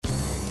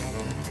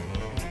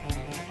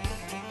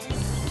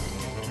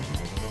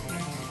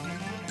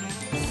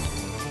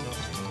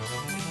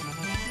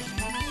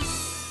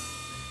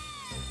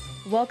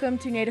Welcome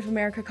to Native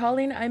America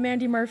Calling. I'm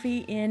Andy Murphy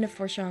in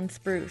for Sean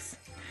Spruce.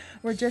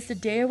 We're just a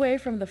day away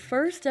from the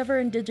first ever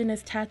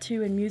Indigenous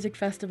Tattoo and Music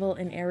Festival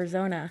in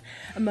Arizona.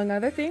 Among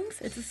other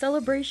things, it's a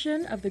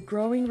celebration of the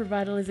growing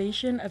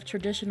revitalization of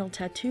traditional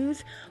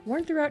tattoos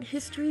worn throughout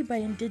history by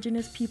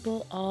Indigenous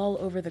people all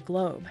over the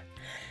globe.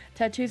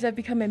 Tattoos have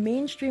become a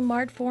mainstream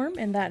art form,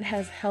 and that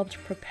has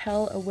helped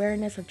propel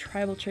awareness of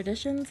tribal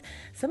traditions,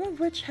 some of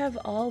which have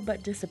all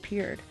but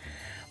disappeared.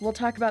 We'll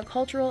talk about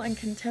cultural and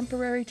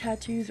contemporary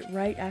tattoos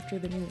right after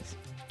the news.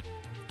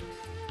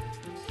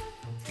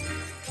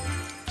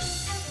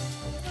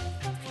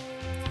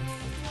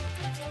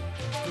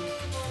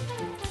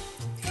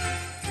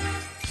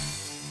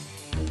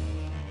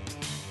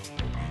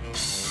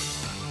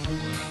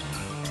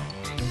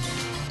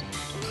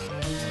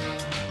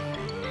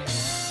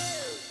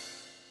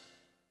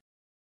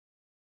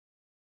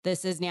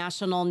 This is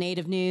National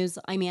Native News.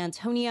 I'm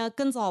Antonia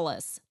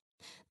Gonzalez.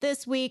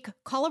 This week,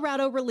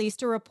 Colorado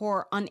released a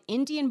report on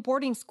Indian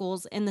boarding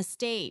schools in the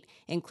state,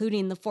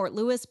 including the Fort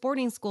Lewis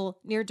boarding school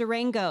near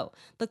Durango.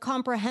 The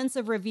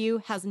comprehensive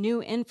review has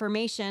new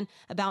information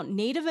about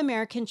Native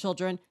American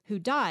children who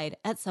died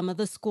at some of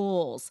the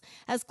schools.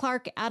 As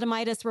Clark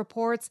Adamitis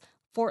reports,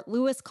 Fort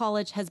Lewis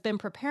College has been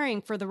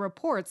preparing for the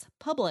report's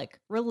public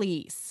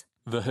release.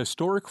 The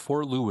historic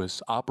Fort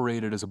Lewis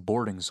operated as a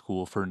boarding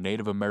school for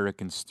Native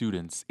American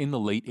students in the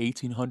late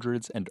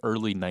 1800s and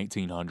early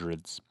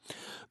 1900s.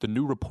 The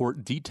new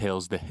report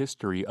details the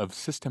history of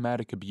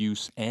systematic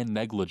abuse and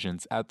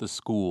negligence at the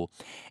school,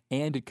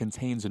 and it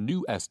contains a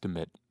new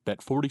estimate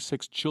that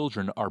 46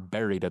 children are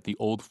buried at the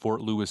old Fort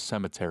Lewis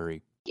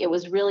Cemetery. It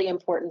was really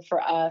important for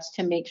us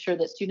to make sure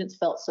that students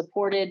felt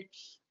supported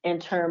in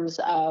terms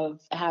of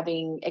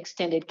having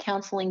extended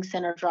counseling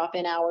center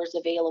drop-in hours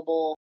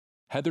available.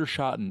 Heather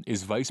Schotten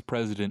is Vice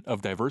President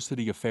of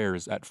Diversity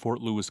Affairs at Fort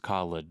Lewis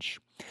College.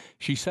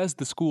 She says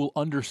the school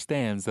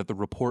understands that the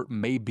report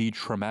may be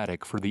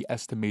traumatic for the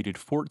estimated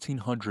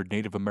 1,400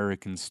 Native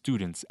American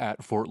students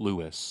at Fort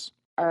Lewis.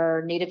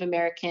 Our Native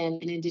American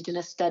and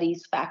Indigenous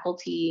Studies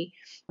faculty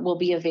will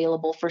be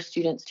available for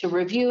students to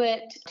review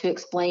it, to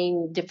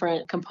explain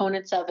different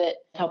components of it,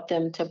 help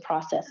them to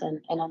process and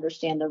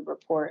understand the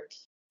report.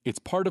 It's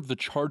part of the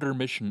charter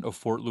mission of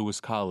Fort Lewis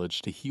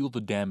College to heal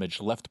the damage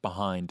left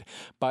behind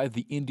by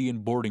the Indian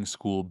boarding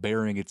school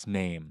bearing its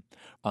name.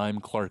 I'm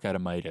Clark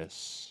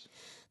Adamitis.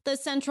 The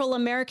Central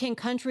American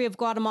country of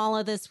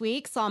Guatemala this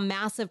week saw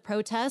massive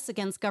protests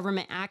against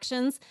government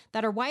actions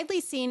that are widely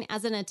seen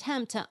as an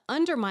attempt to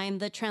undermine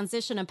the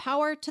transition of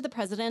power to the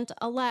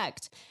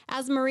president-elect.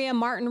 As Maria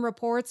Martin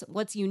reports,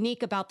 what's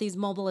unique about these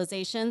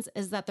mobilizations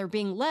is that they're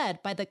being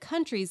led by the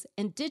country's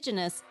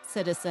indigenous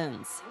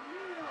citizens.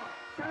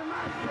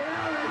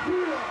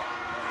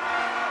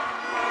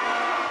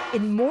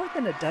 In more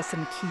than a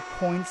dozen key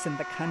points in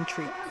the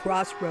country,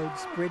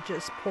 crossroads,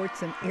 bridges,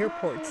 ports, and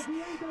airports,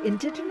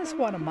 Indigenous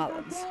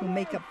Guatemalans, who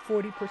make up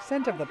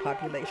 40% of the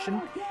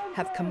population,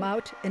 have come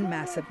out in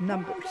massive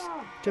numbers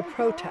to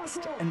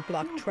protest and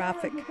block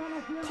traffic,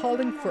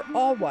 calling for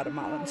all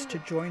Guatemalans to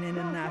join in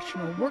a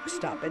national work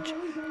stoppage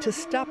to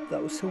stop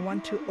those who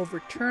want to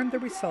overturn the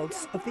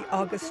results of the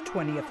August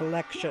 20th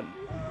election.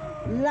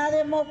 La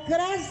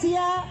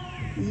democracia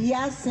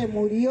ya se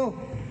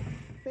murió.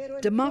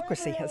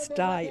 Democracy has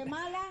died,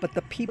 but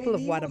the people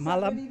of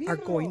Guatemala are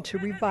going to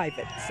revive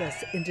it, says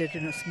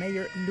Indigenous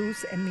Mayor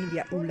Luz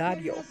Emilia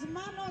Ulario.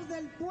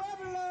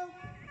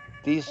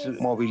 This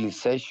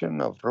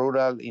mobilization of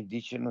rural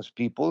indigenous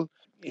people,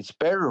 it's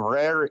very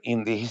rare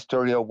in the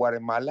history of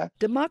Guatemala.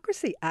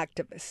 Democracy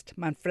activist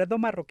Manfredo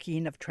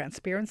Marroquin of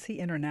Transparency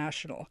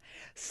International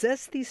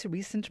says these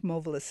recent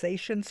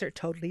mobilizations are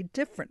totally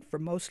different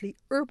from mostly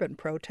urban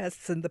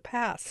protests in the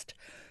past.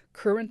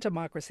 Current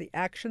democracy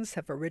actions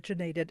have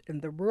originated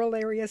in the rural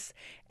areas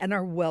and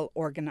are well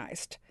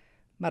organized.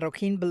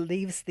 Marroquin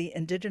believes the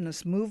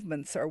indigenous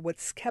movements are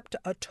what's kept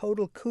a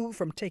total coup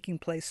from taking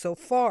place so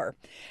far,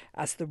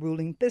 as the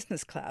ruling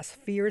business class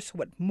fears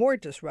what more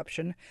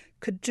disruption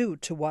could do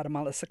to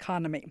Guatemala's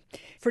economy.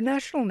 For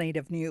National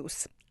Native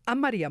News,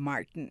 I'm Maria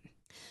Martin.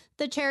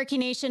 The Cherokee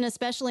Nation,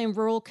 especially in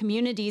rural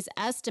communities,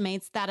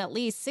 estimates that at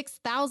least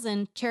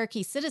 6,000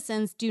 Cherokee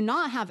citizens do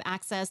not have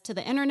access to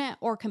the internet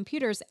or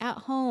computers at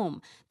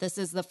home. This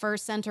is the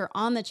first center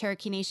on the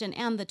Cherokee Nation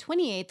and the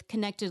 28th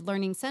Connected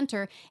Learning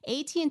Center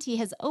AT&T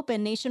has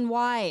opened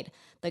nationwide.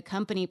 The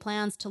company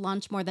plans to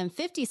launch more than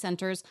 50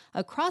 centers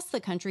across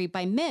the country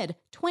by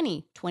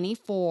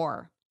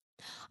mid-2024.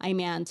 I'm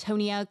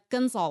Antonia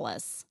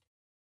Gonzalez.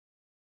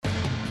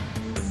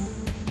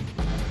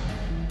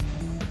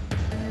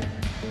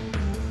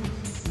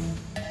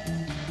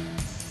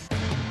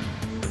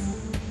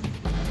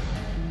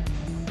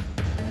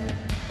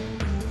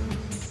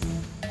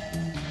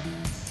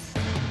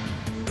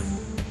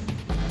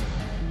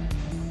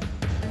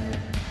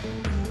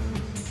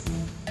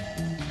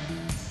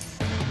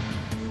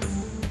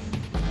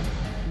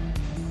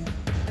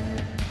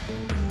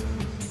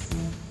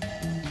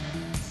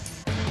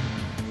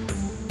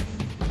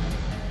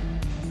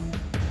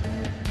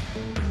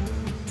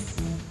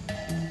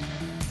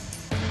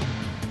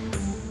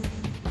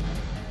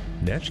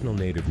 National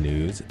Native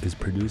News is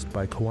produced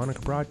by Koahnic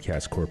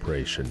Broadcast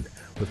Corporation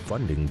with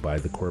funding by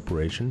the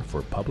Corporation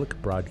for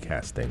Public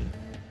Broadcasting.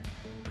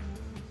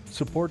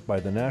 Support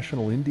by the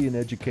National Indian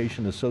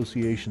Education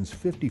Association's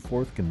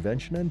 54th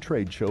Convention and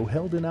Trade Show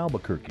held in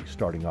Albuquerque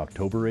starting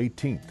October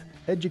 18th.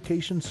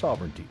 Education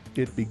Sovereignty.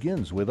 It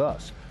begins with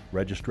us.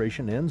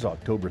 Registration ends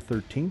October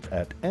 13th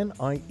at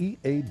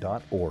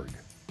niea.org.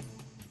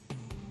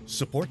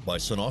 Support by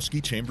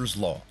Sonosky Chambers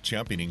Law,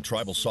 championing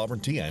tribal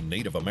sovereignty and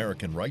Native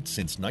American rights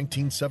since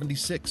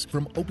 1976,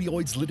 from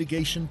opioids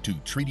litigation to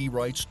treaty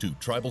rights to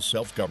tribal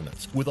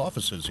self-governance, with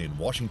offices in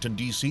Washington,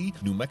 D.C.,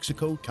 New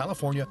Mexico,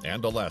 California,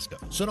 and Alaska.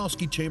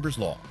 Sonosky Chambers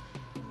Law.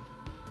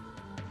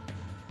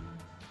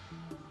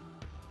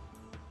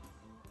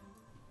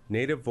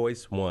 Native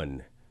Voice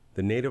One,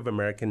 the Native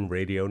American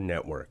Radio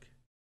Network.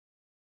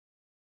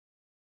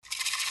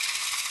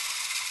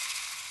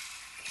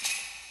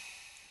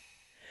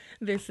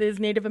 This is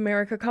Native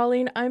America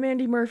Calling. I'm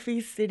Andy Murphy,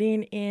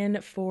 sitting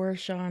in for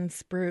Sean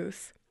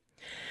Spruce.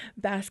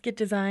 Basket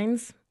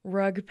designs,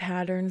 rug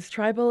patterns,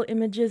 tribal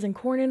images, and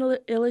corn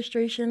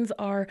illustrations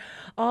are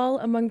all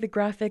among the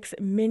graphics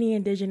many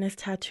Indigenous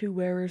tattoo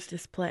wearers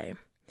display.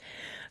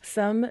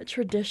 Some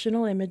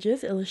traditional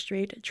images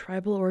illustrate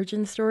tribal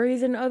origin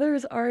stories, and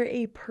others are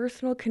a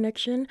personal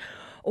connection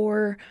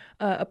or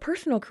a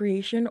personal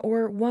creation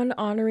or one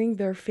honoring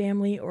their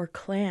family or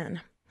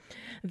clan.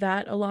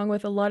 That, along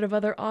with a lot of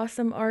other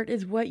awesome art,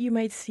 is what you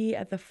might see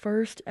at the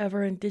first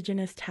ever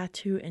Indigenous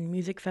Tattoo and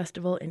Music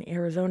Festival in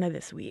Arizona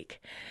this week.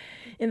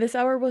 In this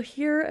hour, we'll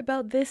hear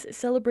about this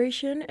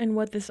celebration and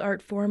what this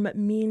art form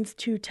means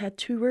to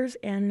tattooers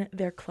and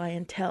their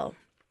clientele.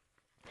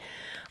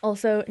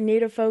 Also,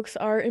 Native folks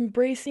are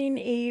embracing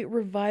a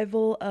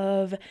revival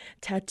of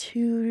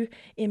tattooed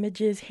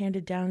images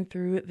handed down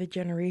through the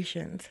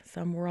generations.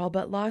 Some were all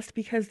but lost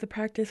because the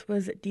practice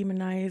was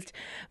demonized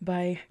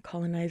by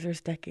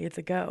colonizers decades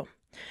ago.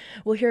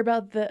 We'll hear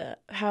about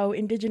how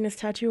Indigenous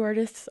tattoo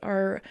artists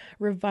are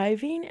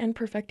reviving and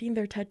perfecting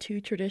their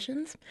tattoo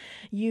traditions.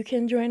 You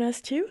can join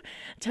us too.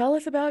 Tell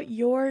us about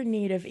your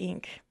Native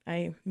ink.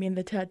 I mean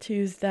the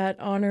tattoos that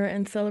honor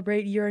and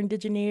celebrate your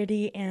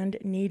indigeneity and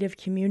Native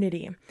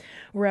community.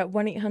 We're at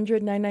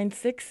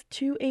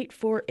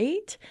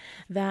 1-800-996-2848.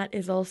 That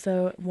is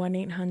also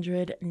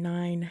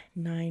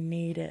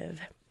 1-800-99-NATIVE.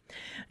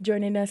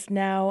 Joining us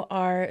now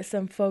are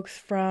some folks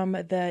from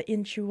the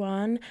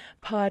Inchuan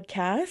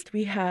podcast.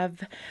 We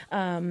have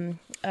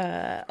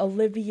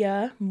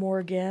Olivia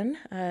Morgan.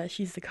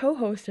 She's the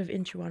co-host of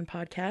Inchuan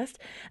podcast,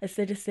 a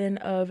citizen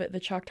of the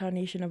Choctaw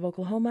Nation of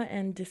Oklahoma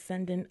and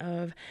descendant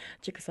of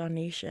Chickasaw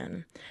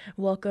Nation.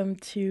 Welcome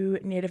to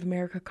Native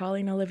America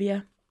Calling,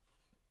 Olivia.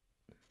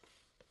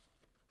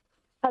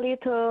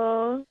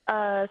 Halito,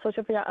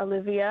 Sochapia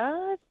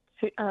Olivia.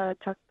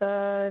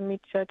 Chakta,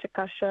 Mitra,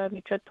 Chakasha,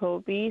 Mitra,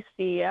 Toby,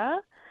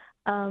 Sia.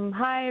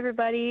 Hi,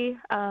 everybody.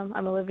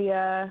 I'm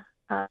Olivia.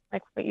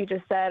 Like what you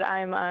just said,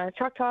 I'm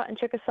Choctaw and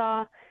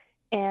Chickasaw,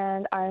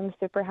 and I'm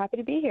super happy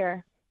to be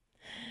here.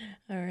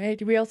 All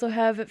right. We also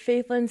have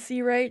Faithlyn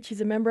Seawright. She's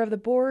a member of the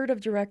board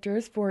of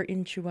directors for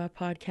Inchua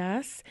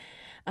Podcasts.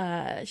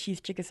 She's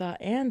Chickasaw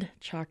and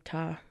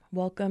Choctaw.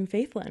 Welcome,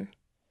 Faithlyn.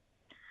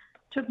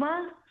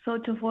 Chukma, so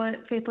to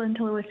Faithlyn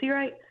Taloa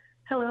Seawright.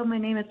 Hello, my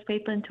name is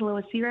Faithlyn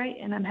Taloa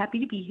Seawright, and I'm happy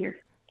to be here.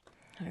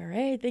 All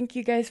right. Thank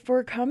you guys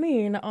for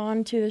coming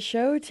on to the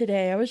show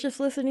today. I was just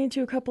listening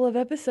to a couple of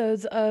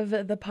episodes of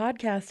the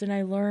podcast, and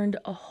I learned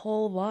a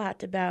whole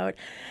lot about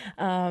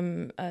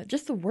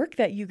just the work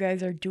that you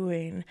guys are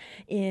doing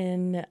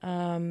in,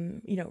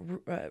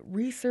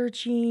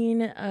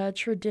 researching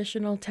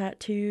traditional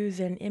tattoos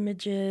and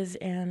images,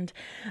 and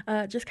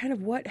just kind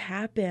of what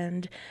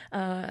happened,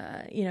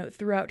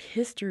 throughout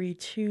history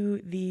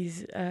to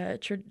these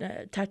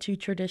tattoo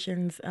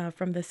traditions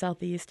from the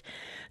Southeast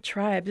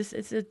tribes.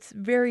 It's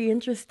very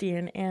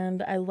interesting,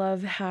 and I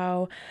love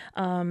how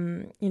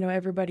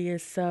everybody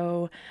is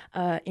so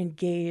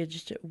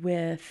engaged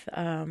with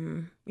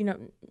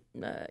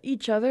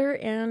each other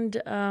and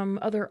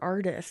other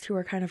artists who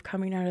are kind of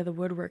coming out of the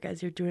woodwork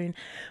as you're doing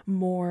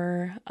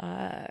more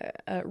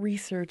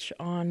research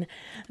on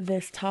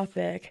this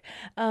topic.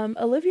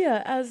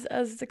 Olivia, as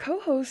the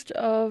co-host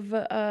of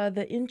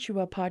the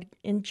Inchinwa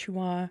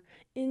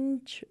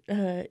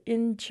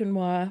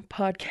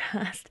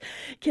podcast,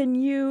 can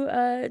you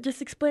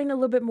just explain a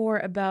little bit more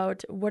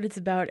about what it's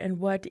about and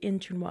what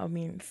Inchinwa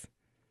means?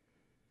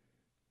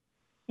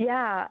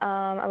 Yeah,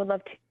 I would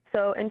love to.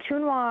 So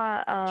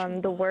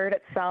Inchinwa, the word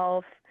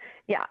itself,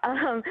 in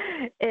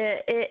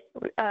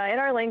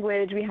our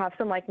language, we have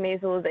some like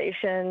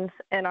nasalizations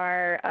in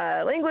our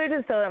language,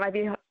 and so that might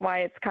be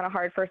why it's kind of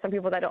hard for some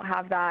people that don't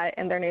have that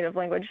in their native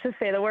language to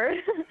say the word.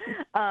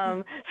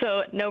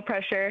 So no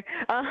pressure.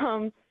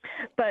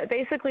 But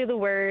basically, the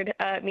word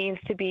means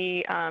to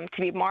be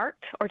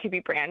marked or to be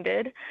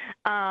branded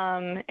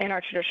in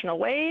our traditional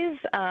ways.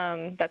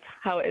 That's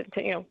how it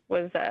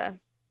was the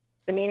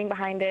meaning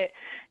behind it.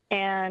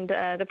 And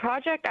the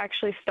project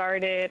actually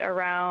started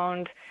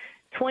around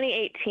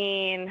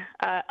 2018,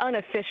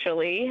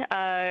 unofficially.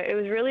 It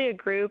was really a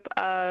group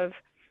of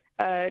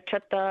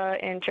Cheta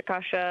and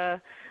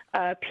Chikasha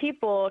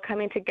people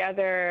coming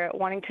together,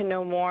 wanting to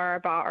know more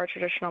about our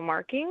traditional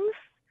markings.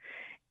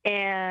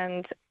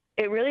 And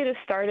it really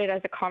just started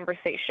as a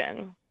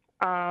conversation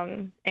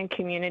and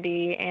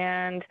community.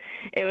 And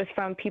it was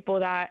from people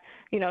that,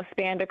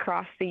 spanned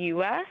across the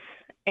U.S.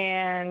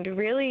 and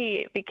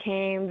really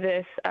became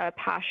this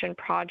passion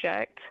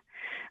project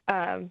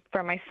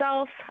for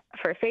myself,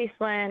 for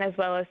Faithlyn, as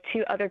well as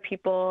two other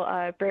people,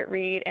 Britt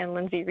Reed and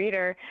Lindsay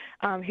Reeder,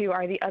 who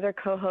are the other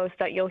co-hosts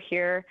that you'll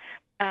hear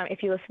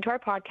if you listen to our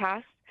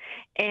podcast.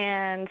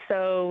 And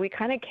so we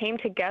kind of came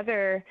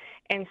together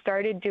and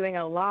started doing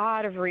a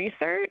lot of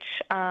research,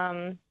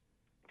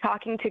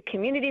 talking to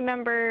community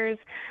members,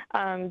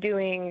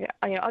 doing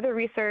other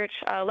research.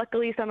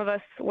 Luckily, some of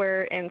us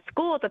were in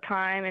school at the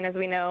time, and as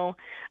we know,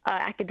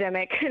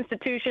 academic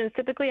institutions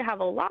typically have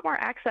a lot more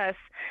access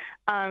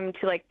to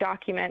like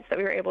documents that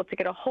we were able to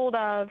get a hold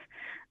of.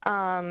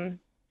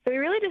 So we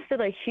really just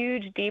did a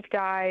huge deep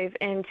dive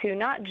into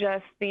not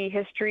just the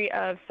history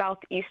of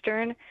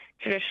Southeastern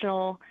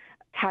traditional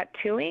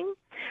tattooing,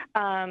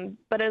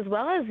 but as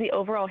well as the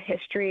overall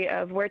history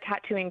of where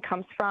tattooing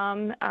comes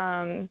from.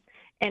 And,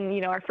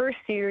 our first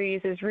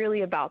series is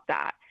really about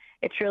that.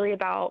 It's really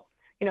about,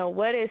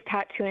 what is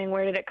tattooing?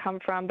 Where did it come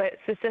from? But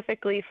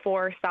specifically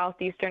for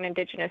Southeastern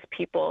Indigenous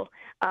people,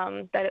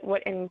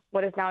 what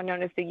is now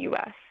known as the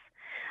U.S.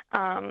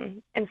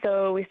 And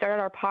so we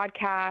started our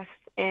podcast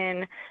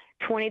in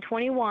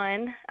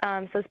 2021.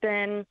 So it's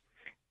been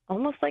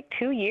almost like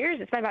 2 years.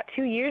 It's been about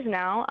 2 years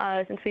now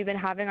since we've been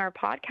having our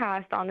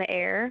podcast on the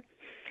air.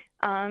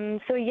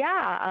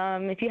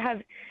 If you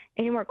have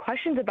any more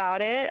questions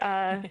about it,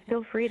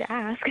 feel free to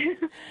ask.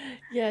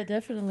 Yeah,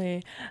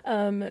 definitely.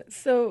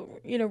 So,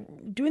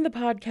 doing the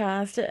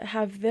podcast,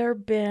 have there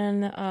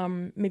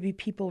been maybe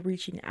people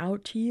reaching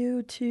out to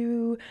you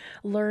to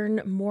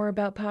learn more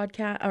about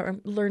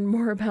learn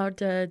more about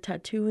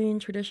tattooing,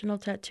 traditional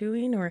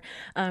tattooing, or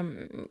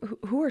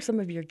who are some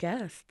of your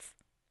guests?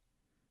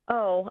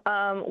 Well,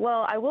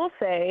 I will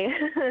say,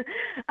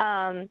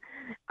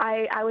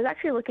 I was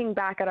actually looking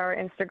back at our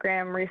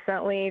Instagram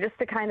recently just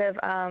to kind of,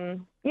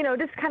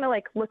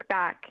 like look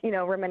back,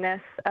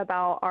 reminisce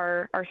about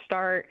our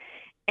start.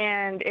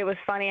 And it was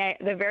funny.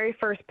 The very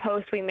first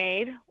post we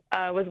made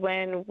was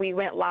when we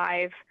went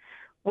live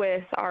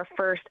with our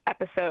first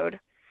episode.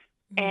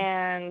 Mm-hmm.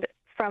 And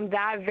from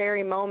that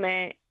very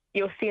moment,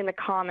 you'll see in the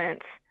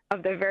comments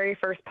of the very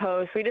first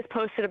post, we just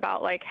posted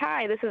about like,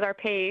 hi, this is our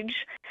page.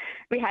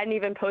 We hadn't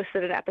even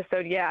posted an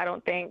episode yet, I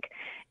don't think.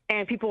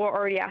 And people were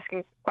already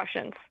asking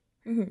questions.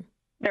 Mm-hmm.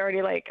 They're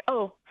already like,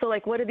 oh, so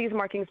like, what do these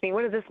markings mean?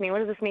 What does this mean? What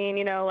does this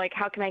mean? Like,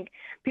 how can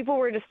people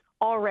were just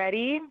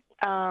already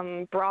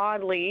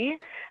broadly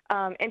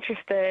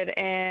interested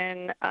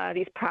in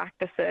these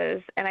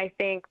practices. And I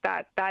think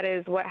that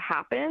is what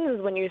happens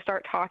is when you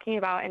start talking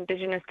about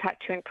Indigenous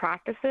tattooing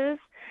practices,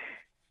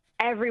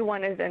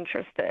 everyone is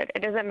interested.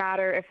 It doesn't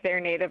matter if they're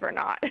Native or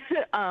not.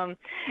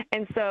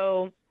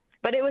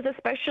 But it was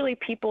especially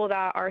people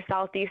that are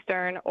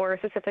Southeastern or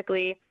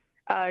specifically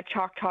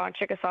Choctaw and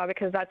Chickasaw,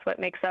 because that's what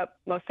makes up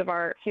most of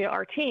our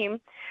team.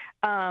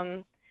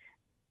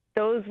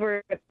 Those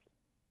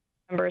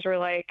members were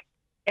like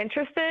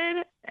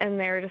interested, and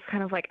they were just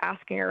kind of like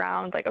asking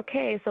around, like,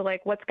 okay, so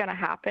like what's going to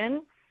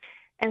happen?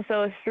 And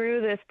so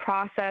through this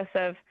process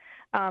of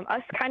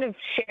us kind of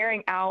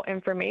sharing out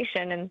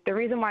information, and the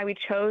reason why we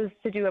chose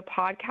to do a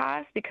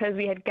podcast, because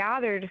we had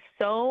gathered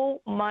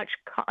so much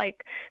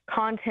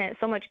content,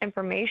 so much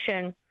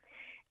information,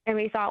 and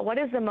we thought, what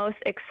is the most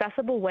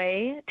accessible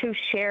way to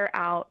share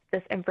out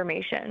this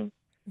information?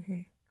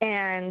 Mm-hmm.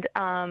 And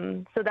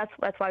so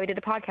that's why we did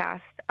a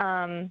podcast.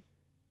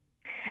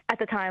 At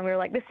the time, we were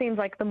like, this seems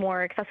like the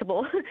more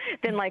accessible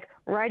than like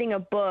writing a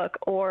book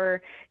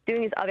or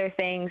doing these other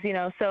things,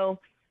 So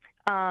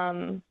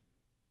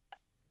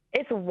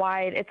it's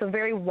a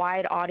very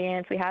wide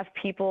audience. We have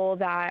people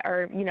that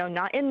are,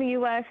 not in the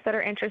U.S. that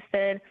are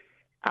interested.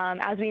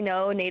 As we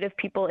know, Native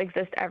people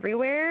exist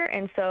everywhere.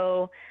 And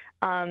so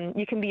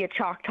you can be a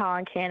Choctaw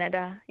in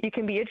Canada. You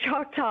can be a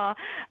Choctaw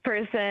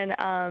person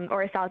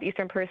or a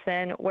Southeastern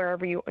person,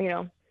 wherever if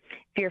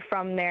you're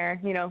from there,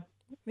 yeah.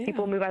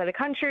 People move out of the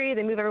country,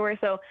 they move everywhere.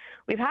 So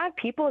we've had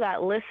people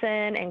that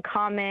listen and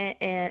comment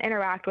and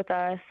interact with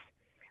us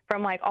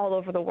from like all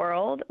over the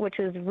world, which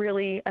is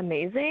really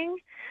amazing.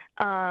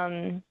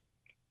 And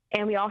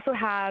we also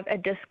have a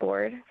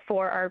Discord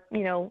for our,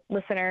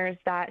 listeners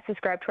that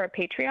subscribe to our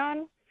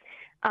Patreon.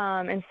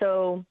 And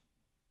so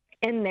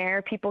in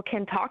there, people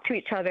can talk to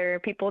each other,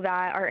 people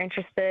that are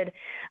interested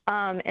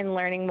in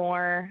learning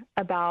more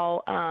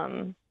about,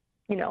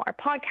 our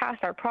podcast,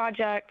 our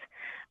project.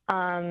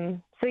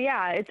 So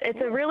yeah,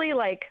 it's a really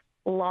like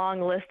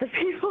long list of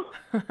people.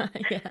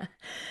 Yeah.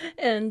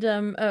 And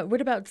what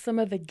about some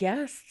of the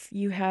guests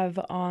you have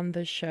on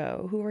the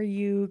show? Who are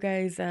you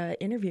guys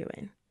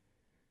interviewing?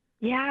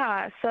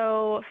 Yeah,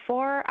 so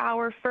for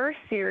our first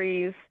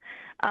series,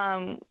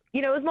 It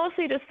was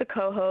mostly just the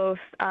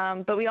co-hosts,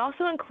 but we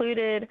also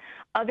included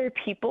other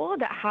people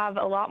that have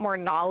a lot more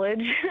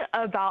knowledge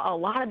about a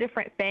lot of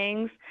different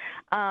things.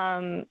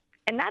 And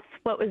that's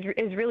what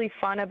is really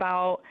fun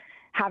about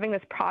having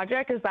this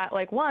project, is that,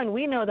 like, one,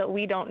 we know that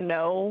we don't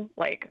know,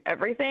 like,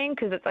 everything,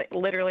 because it's, like,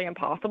 literally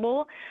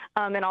impossible.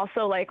 And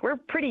also, like, we're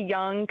pretty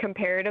young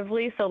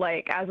comparatively. So,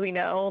 like, as we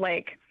know,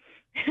 like,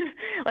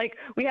 like,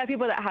 we have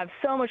people that have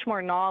so much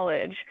more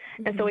knowledge.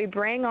 And so we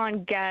bring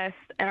on guests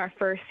in our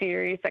first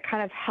series that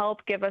kind of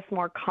help give us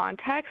more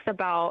context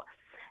about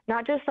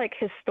not just, like,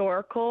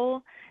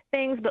 historical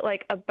things, but,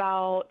 like,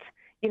 about,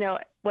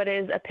 what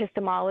is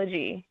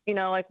epistemology,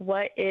 like,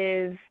 what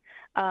is,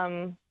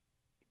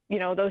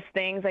 those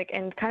things, like,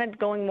 and kind of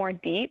going more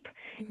deep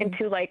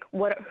into, like,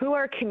 who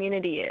our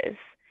community is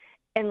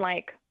and,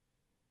 like,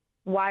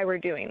 why we're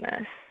doing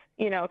this,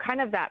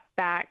 kind of that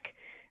back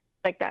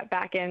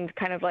end,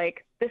 kind of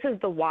like, this is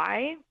the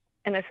why,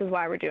 and this is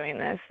why we're doing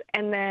this.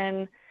 And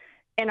then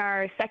in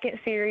our second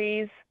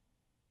series,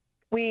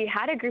 we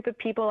had a group of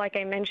people, like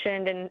I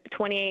mentioned in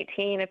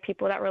 2018, of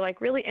people that were,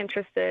 like, really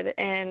interested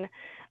in,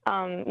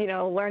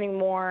 learning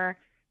more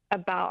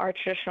about our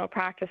traditional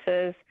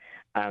practices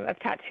of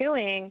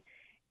tattooing.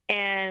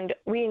 And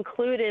we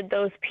included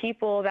those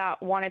people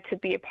that wanted to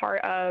be a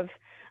part of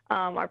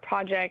our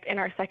project in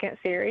our second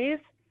series.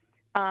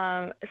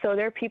 So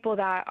they're people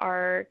that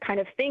are kind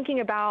of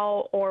thinking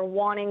about or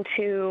wanting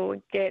to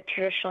get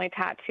traditionally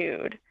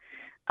tattooed.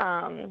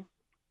 And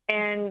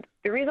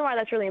the reason why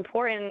that's really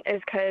important is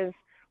because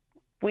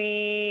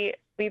we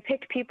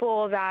picked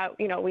people that,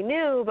 we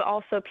knew, but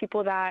also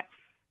people that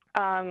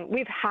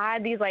we've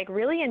had these, like,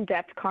 really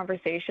in-depth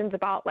conversations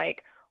about,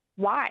 like,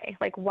 why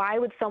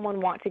would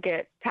someone want to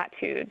get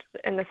tattooed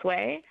in this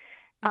way?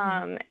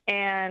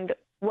 And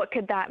what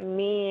could that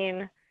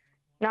mean,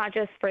 not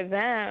just for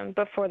them,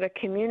 but for the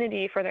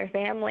community, for their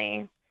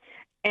family?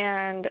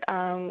 And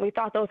we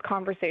thought those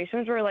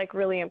conversations were, like,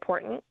 really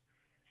important.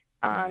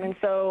 And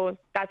so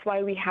that's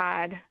why we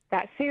had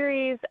that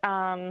series.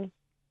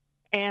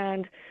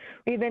 And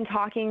we've been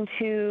talking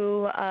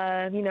to,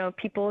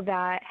 people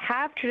that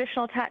have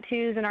traditional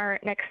tattoos in our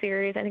next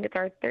series. I think it's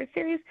our third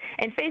series.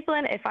 And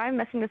Faithlyn, if I'm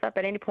messing this up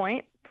at any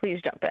point,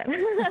 please jump in.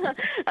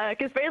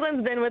 Because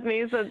Faithlyn's been with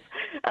me since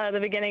the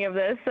beginning of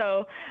this.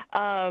 So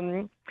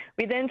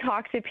we then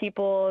talked to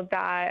people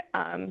that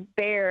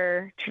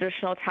bear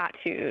traditional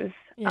tattoos.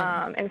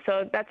 Yeah. And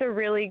so that's a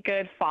really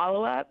good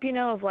follow-up,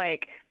 of,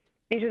 like,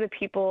 these are the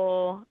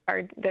people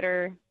that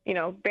are,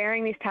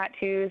 bearing these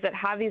tattoos, that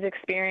have these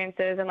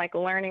experiences, and, like,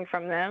 learning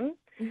from them.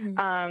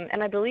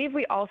 And I believe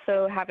we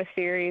also have a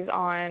series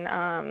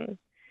on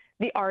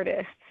the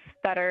artists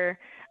that are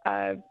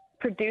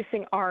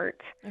producing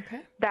art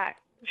that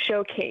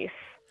showcase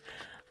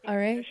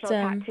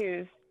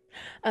tattoos.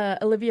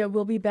 Olivia,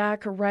 we'll be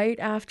back right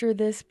after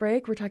this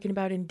break. We're talking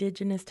about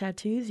Indigenous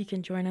tattoos. You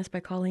can join us by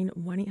calling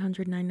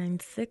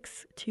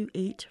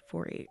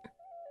 1-800-996-2848.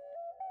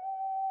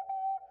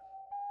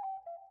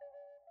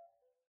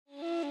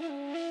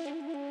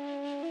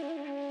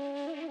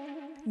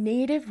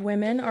 Native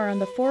women are on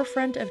the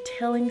forefront of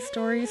telling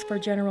stories for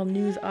general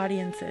news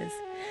audiences.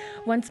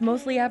 Once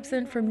mostly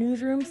absent from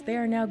newsrooms, they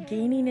are now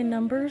gaining in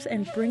numbers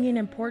and bringing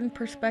important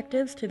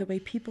perspectives to the way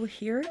people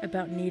hear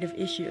about Native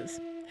issues.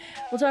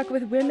 We'll talk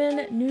with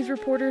women, news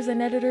reporters,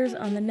 and editors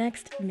on the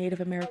next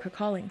Native America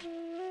Calling.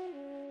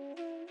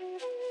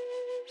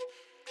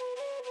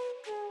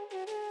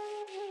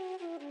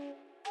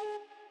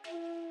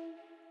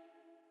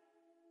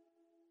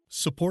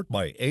 Support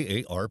by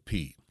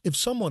AARP. If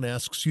someone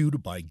asks you to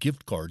buy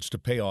gift cards to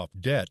pay off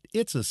debt,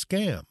 it's a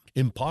scam.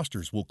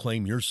 Imposters will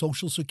claim your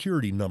Social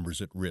Security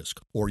number's at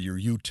risk, or your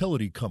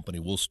utility company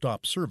will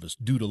stop service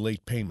due to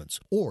late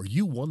payments, or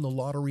you won the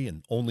lottery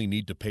and only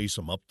need to pay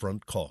some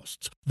upfront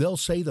costs. They'll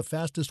say the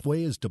fastest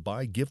way is to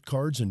buy gift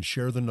cards and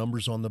share the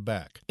numbers on the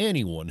back.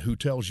 Anyone who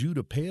tells you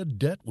to pay a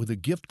debt with a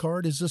gift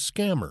card is a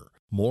scammer.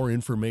 More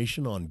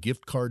information on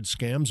gift card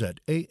scams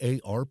at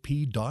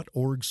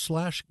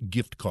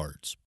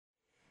aarp.org/giftcards.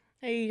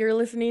 Hey, you're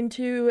listening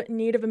to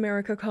Native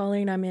America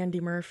Calling. I'm Andy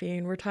Murphy,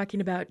 and we're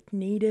talking about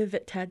Native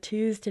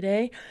tattoos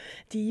today.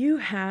 Do you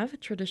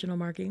have traditional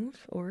markings,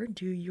 or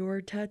do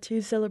your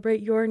tattoos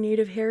celebrate your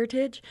Native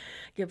heritage?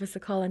 Give us a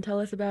call and tell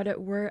us about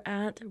it. We're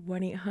at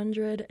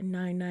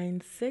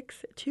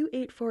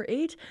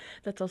 1-800-996-2848.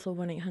 That's also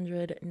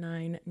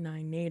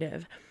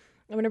 1-800-99-NATIVE.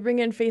 I'm going to bring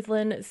in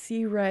Faithlyn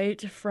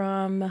Seawright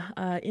from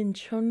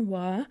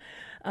Inchunwa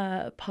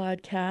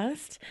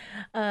podcast.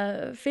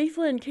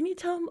 Faithlyn, can you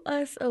tell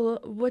us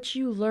what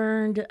you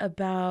learned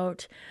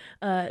about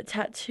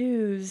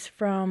tattoos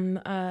from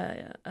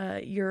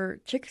your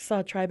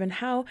Chickasaw tribe and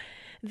how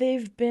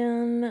they've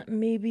been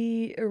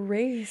maybe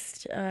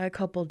erased a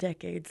couple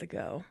decades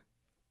ago?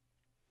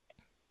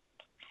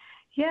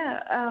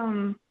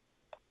 Yeah,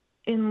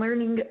 in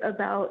learning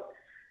about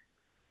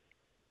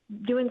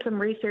doing some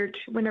research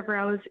whenever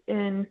I was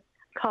in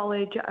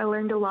college, I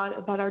learned a lot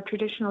about our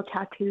traditional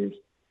tattoos,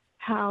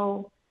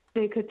 how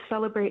they could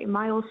celebrate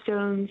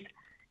milestones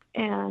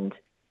and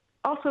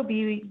also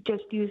be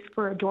just used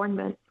for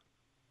adornment.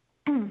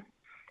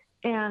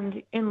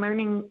 And in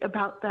learning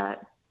about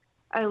that,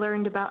 I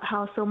learned about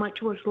how so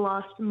much was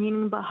lost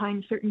meaning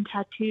behind certain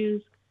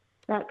tattoos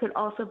that could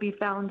also be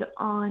found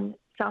on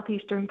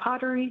Southeastern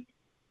pottery,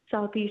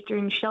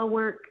 Southeastern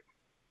shellwork.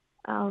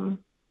 And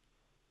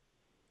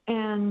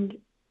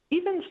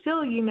even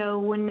still,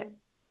 when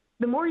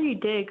the more you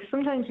dig,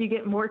 sometimes you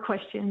get more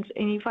questions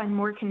and you find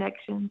more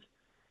connections.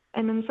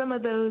 And then some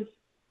of those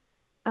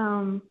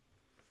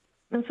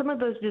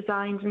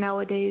designs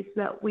nowadays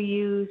that we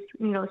use,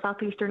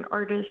 Southeastern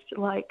artists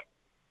like,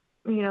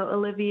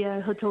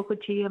 Olivia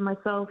Hotokochi and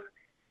myself,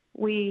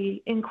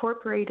 we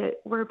incorporate it.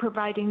 We're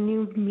providing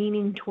new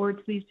meaning towards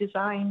these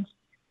designs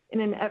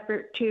in an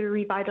effort to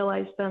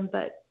revitalize them.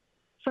 But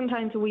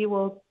sometimes we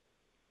will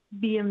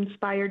be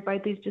inspired by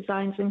these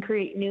designs and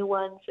create new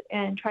ones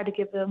and try to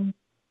give them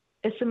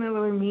a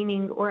similar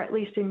meaning, or at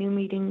least a new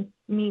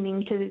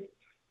meaning to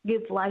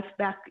give life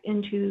back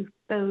into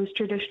those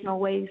traditional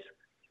ways.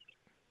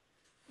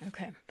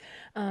 Okay.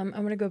 I'm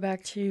going to go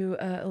back to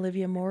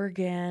Olivia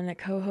Morgan, a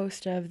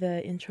co-host of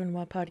the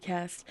Inchonwa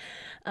podcast.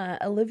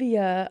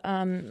 Olivia,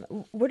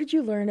 what did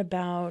you learn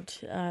about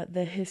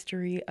the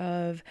history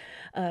of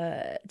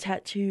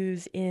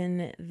tattoos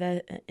in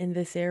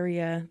this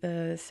area,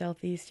 the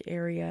Southeast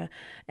area,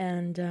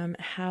 and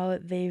how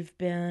they've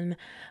been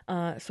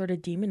sort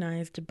of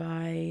demonized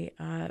by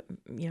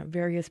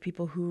various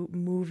people who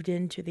moved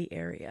into the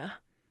area?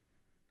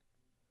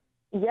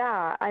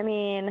 Yeah, I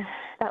mean,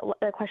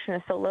 that question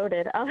is so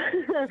loaded.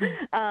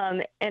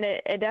 And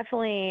it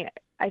definitely,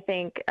 I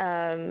think,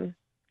 in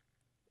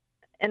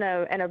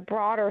a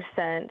broader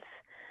sense,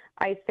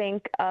 I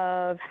think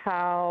of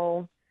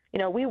how,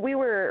 we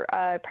were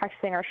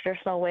practicing our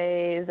traditional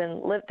ways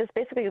and just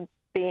basically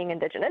being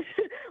indigenous.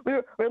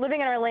 we're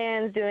living in our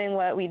lands, doing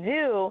what we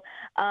do.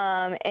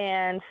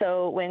 And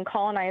so when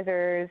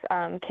colonizers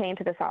came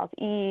to the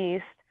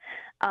Southeast,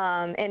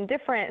 and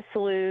different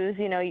slews,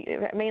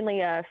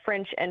 mainly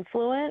French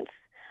influence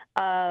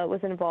was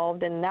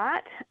involved in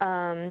that.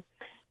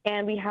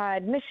 And we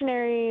had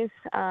missionaries,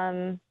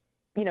 come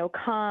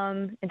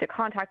into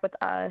contact with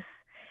us.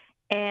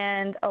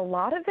 And a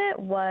lot of it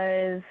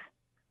was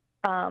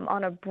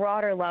on a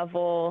broader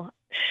level,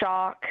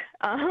 shock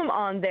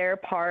on their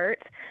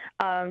part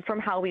from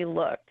how we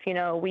looked.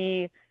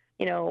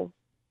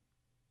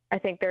 I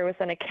think there was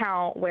an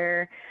account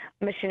where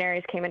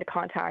missionaries came into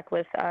contact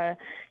with,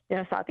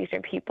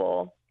 Southeastern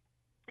people,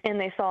 and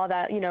they saw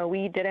that,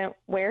 we didn't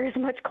wear as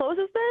much clothes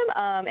as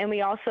them. And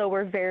we also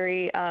were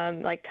very,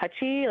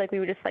 touchy, we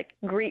would just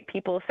greet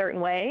people a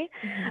certain way.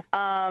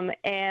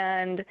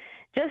 And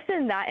just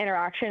in that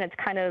interaction, it's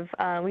kind of,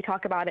 we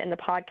talk about it in the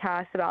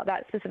podcast about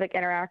that specific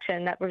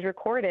interaction that was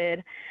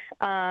recorded.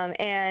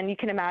 And you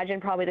can imagine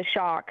probably the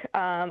shock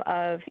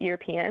of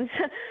Europeans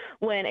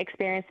when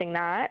experiencing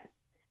that.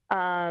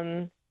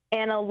 And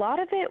a lot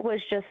of it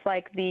was just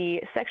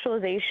the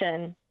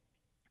sexualization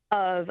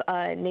of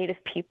Native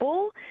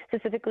people,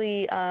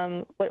 specifically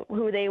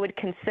who they would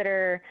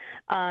consider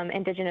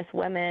Indigenous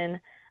women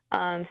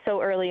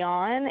so early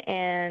on.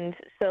 And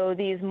so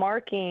these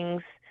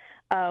markings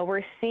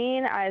were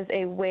seen as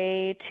a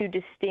way to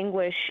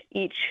distinguish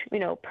each,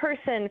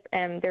 person.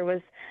 And there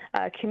was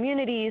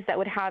communities that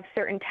would have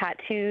certain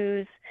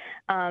tattoos.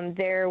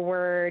 There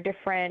were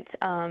different,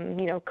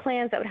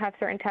 clans that would have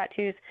certain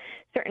tattoos,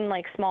 certain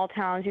small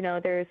towns.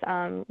 There's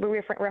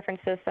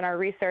references in our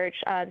research.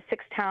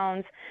 6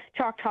 towns,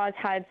 Choctaws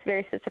had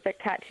very specific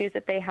tattoos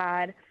that they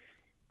had.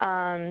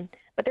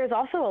 But there's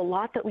also a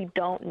lot that we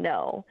don't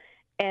know.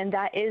 And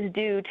that is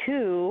due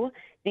to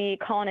the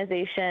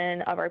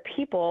colonization of our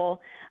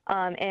people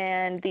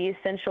and the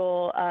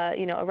essential,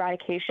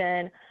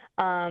 eradication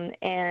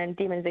and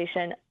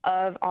demonization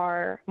of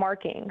our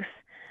markings.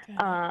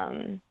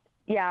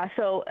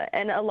 So,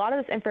 and a lot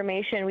of this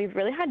information we've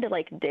really had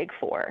to dig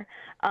for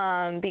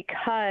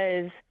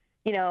because,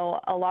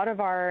 a lot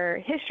of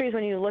our histories,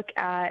 when you look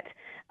at,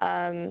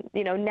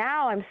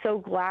 now I'm so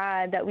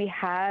glad that we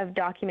have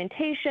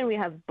documentation, we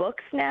have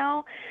books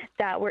now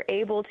that we're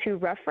able to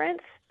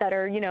reference that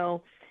are,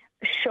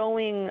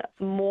 showing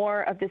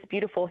more of this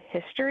beautiful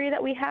history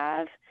that we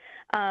have.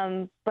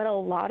 But a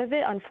lot of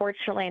it,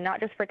 unfortunately, not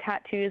just for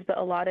tattoos, but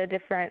a lot of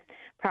different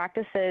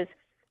practices,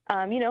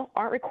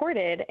 aren't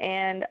recorded.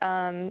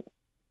 And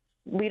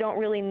we don't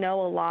really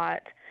know a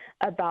lot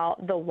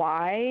about the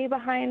why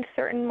behind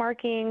certain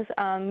markings.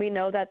 We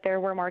know that there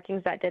were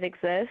markings that did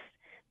exist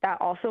that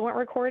also weren't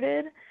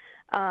recorded.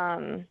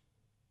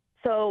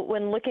 So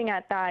when looking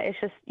at that, it's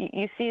just,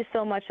 you see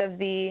so much of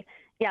the,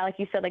 like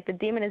you said, the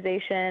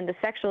demonization, the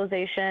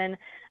sexualization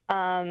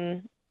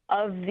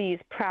of these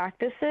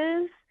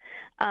practices.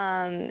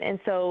 And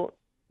so,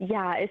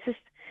 it's just,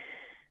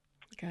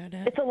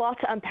 it's a lot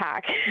to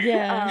unpack.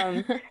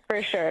 Yeah.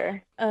 For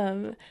sure.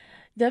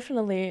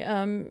 Definitely,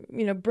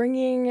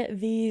 bringing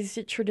these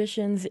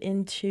traditions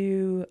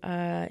into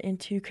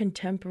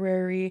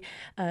contemporary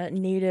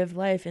Native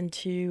life,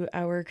 into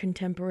our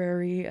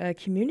contemporary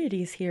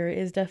communities here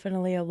is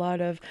definitely a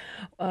lot of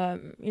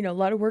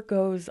work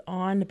goes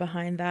on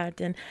behind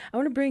that. And I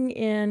want to bring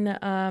in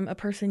a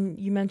person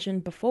you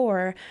mentioned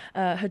before,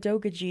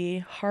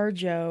 Hadogaji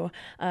Harjo.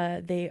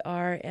 They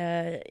are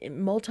a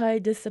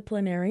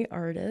multidisciplinary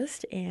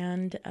artist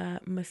and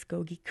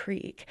Muskogee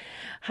Creek.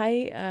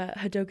 Hi,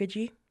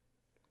 Hadogaji.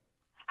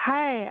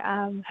 Hi,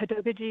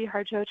 Hadogaji,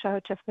 Harjo,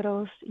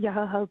 Chahachefgaros,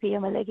 Yahahobi,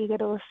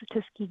 Amalegigaros,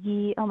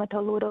 Tuskegee,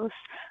 Amatoludos.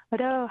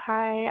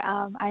 Hi,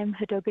 I'm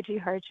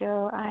Hadogaji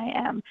Harjo. I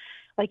am,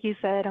 like you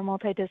said, a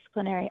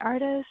multidisciplinary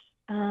artist.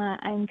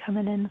 I'm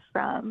coming in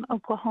from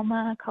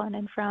Oklahoma,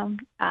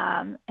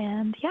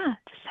 and yeah,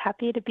 just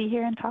happy to be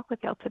here and talk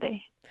with y'all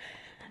today.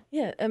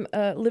 Yeah,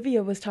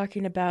 Livia was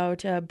talking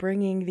about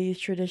bringing these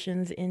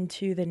traditions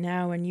into the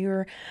now, and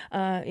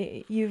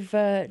you've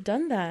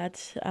done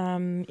that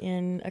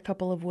in a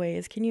couple of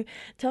ways. Can you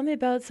tell me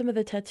about some of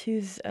the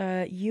tattoos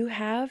you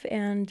have,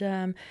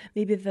 and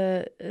maybe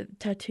the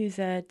tattoos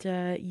that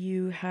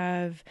you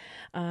have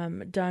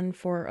done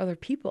for other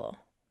people?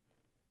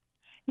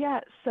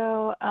 Yeah,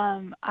 so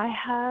I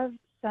have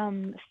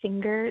some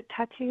finger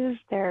tattoos.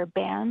 They're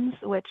bands,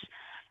 which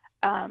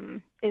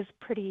is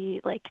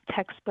pretty like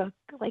textbook,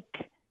 like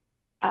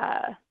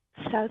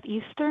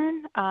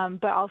Southeastern,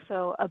 but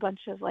also a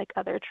bunch of like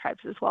other tribes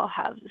as well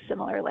have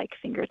similar like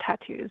finger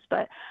tattoos.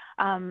 But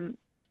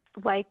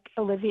like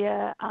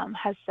Olivia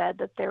has said,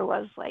 that there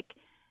was like,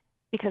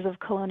 because of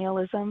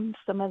colonialism,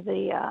 some of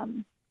the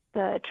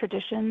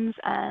traditions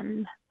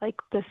and like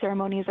the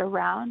ceremonies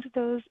around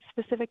those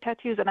specific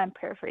tattoos, and I'm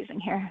paraphrasing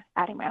here,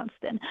 adding my own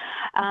spin,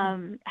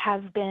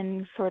 have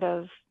been sort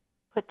of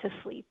put to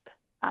sleep,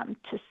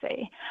 to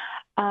say.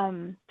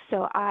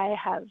 So I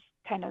have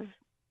kind of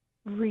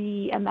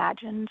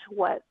reimagined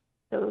what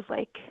those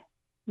like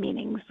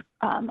meanings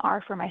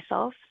are for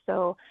myself.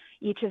 So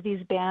each of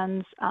these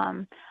bands,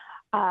 on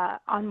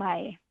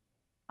my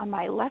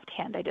left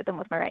hand, I did them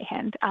with my right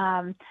hand.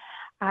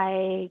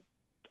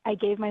 I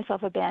gave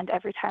myself a band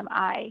every time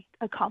I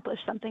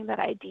accomplished something that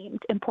I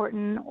deemed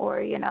important,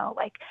 or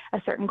like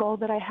a certain goal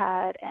that I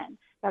had, and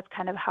that's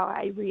kind of how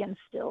I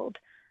reinstilled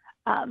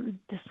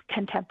this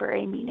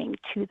contemporary meaning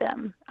to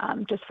them,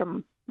 just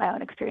from my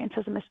own experience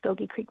as a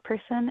Muskogee Creek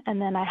person.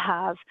 And then I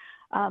have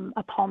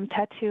a palm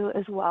tattoo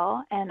as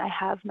well, and I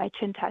have my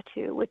chin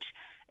tattoo, which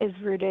is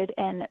rooted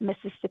in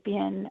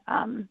Mississippian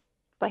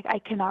like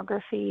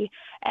iconography,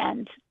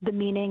 and the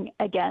meaning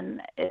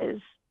again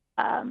is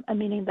a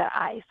meaning that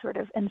I sort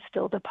of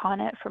instilled upon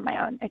it from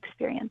my own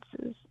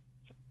experiences.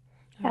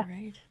 Yeah. All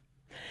right.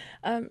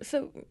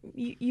 So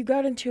you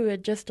got into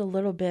it just a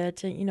little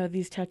bit.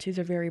 These tattoos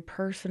are very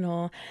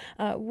personal.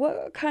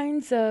 What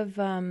kinds of,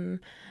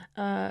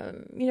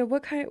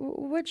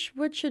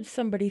 what should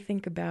somebody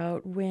think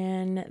about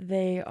when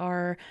they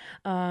are,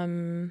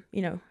 having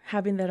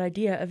that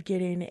idea of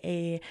getting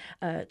a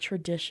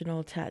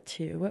traditional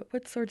tattoo?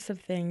 What sorts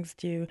of things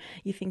do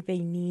you think they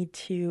need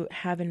to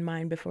have in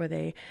mind before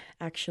they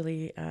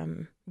actually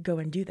go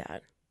and do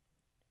that?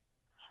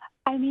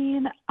 I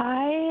mean,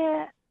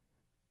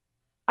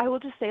 I will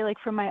just say, like,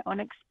 from my own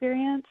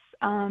experience,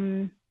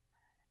 I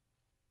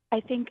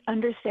think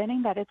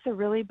understanding that it's a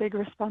really big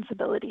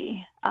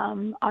responsibility.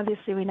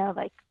 Obviously, we know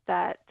like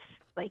that,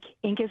 like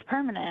ink is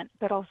permanent,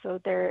 but also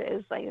there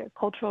is like a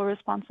cultural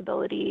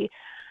responsibility.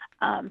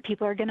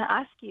 People are going to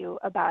ask you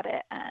about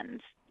it,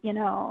 and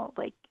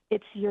like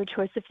it's your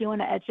choice if you want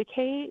to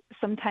educate.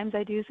 Sometimes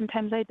I do,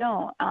 sometimes I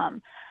don't.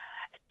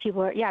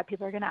 People are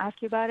going to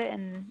ask you about it,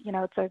 and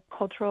it's a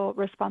cultural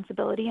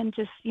responsibility, and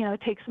just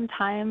take some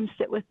time,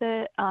 sit with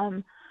it.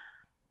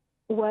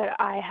 What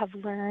I have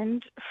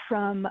learned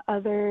from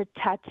other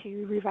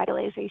tattoo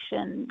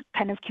revitalization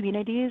kind of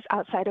communities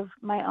outside of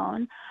my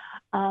own,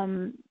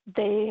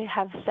 they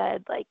have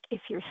said, like,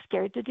 if you're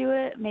scared to do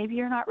it, maybe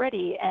you're not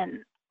ready. And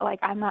like,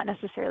 I'm not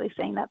necessarily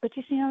saying that, but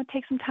just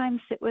take some time,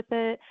 sit with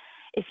it.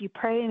 If you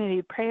pray,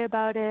 maybe pray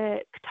about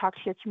it, talk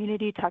to your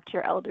community, talk to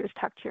your elders,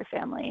 talk to your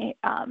family,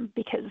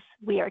 because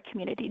we are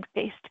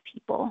community-based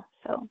people.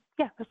 So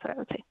yeah, that's what I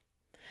would say.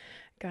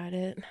 Got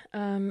it.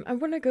 I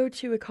want to go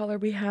to a caller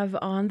we have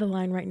on the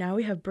line right now.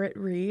 We have Britt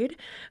Reed,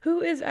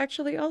 who is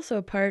actually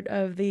also part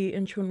of the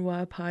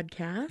Inchunwa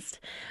podcast.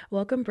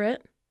 Welcome,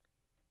 Britt.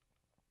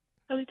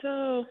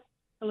 Hello,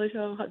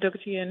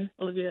 Dougherty and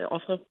Olivia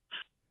also.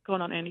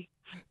 Going on, Andy?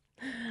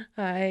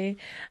 Hi.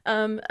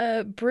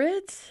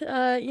 Britt,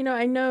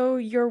 I know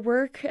your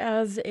work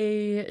as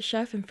a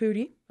chef and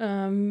foodie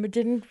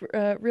Didn't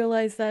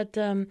realize that,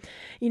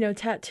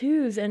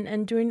 tattoos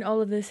and doing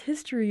all of this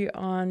history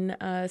on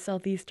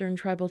Southeastern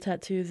tribal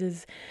tattoos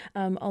is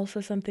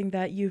also something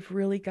that you've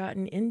really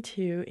gotten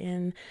into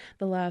in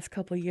the last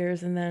couple of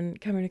years. And then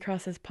coming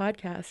across this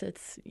podcast,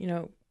 it's,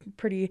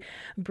 pretty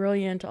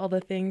brilliant, all the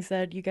things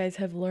that you guys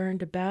have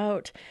learned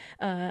about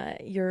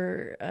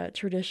your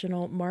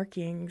traditional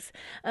markings.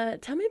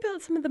 Tell me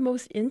about some of the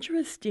most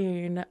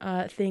interesting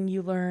thing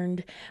you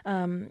learned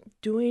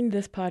doing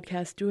this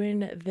podcast,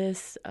 doing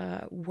this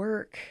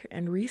work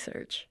and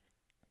research.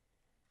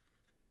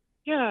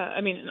 Yeah,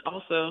 I mean,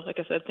 also, like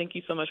I said, thank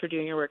you so much for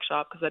doing your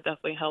workshop, because that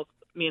definitely helped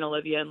me and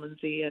Olivia and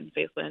Lindsay and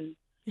Faithlin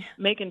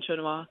make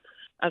Nchonwa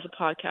as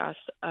a podcast.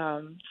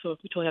 So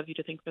we totally have you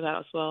to thank for that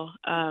as well.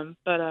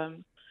 But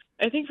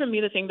I think for me,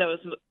 the thing that was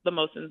the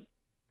most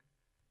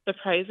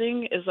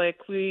surprising is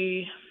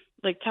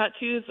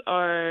tattoos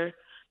are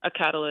a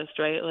catalyst,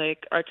 right? Like,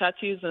 our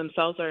tattoos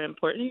themselves are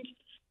important,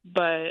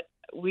 but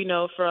we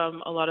know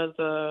from a lot of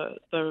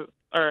there's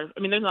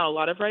not a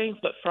lot of writings,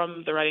 but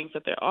from the writings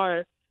that there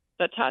are,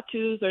 that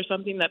tattoos are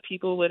something that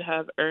people would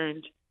have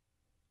earned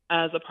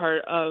as a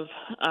part of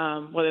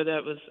whether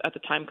that was at the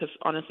time, because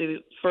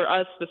honestly, for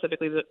us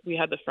specifically, we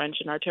had the French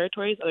in our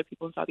territories. Other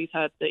people in Southeast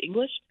had the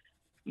English.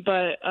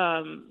 But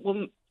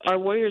when our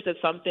warriors did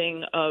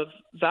something of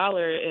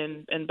valor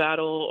in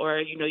battle, or,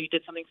 you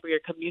did something for your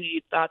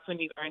community, that's when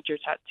you earned your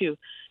tattoo.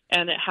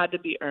 And it had to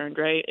be earned,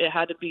 right? It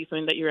had to be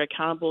something that you're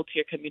accountable to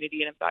your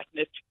community. And in fact,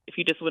 if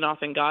you just went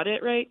off and got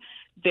it, right,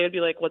 they would be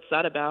like, what's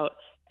that about?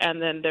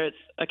 And then there's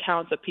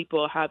accounts of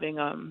people having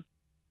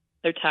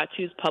their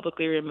tattoos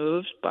publicly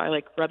removed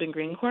by rubbing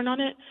green corn on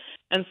it.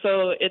 And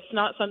so it's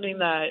not something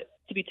that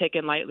to be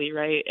taken lightly,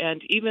 right?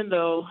 And even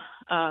though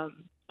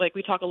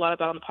we talk a lot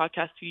about on the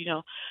podcast too,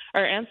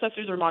 our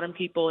ancestors were modern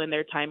people in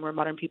their time, we're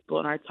modern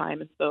people in our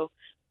time. And so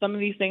some of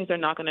these things are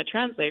not going to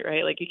translate,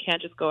 right? Like, you can't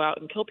just go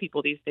out and kill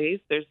people these days.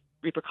 There's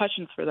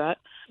repercussions for that,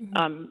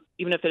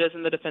 even if it is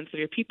in the defense of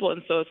your people.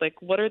 And so it's like,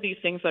 what are these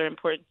things that are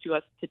important to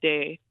us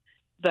today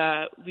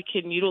that we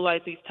can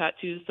utilize these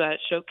tattoos that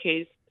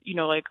showcase,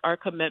 our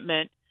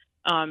commitment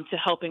to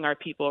helping our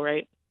people,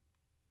 right,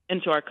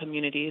 into our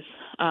communities.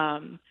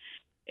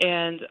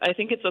 And I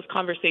think it's those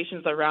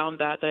conversations around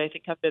that I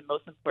think have been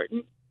most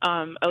important,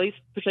 at least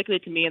particularly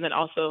to me. And then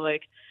also,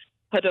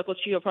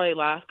 Hadokochi will probably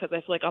laugh, because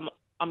I feel like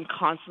I'm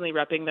constantly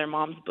repping their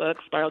mom's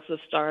book, Spiral to the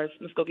Stars,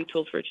 Muskogee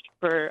Tools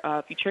for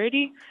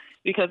Futurity,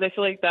 because I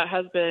feel like that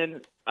has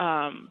been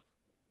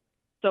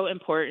so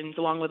important,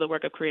 along with the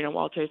work of Karina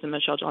Walters and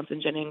Michelle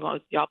Johnson Jennings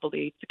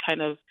Diopoli, to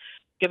kind of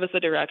give us a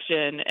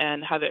direction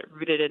and have it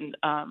rooted in,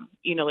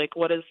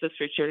 what does this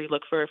futurity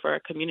look for our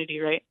community,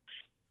 right?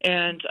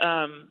 And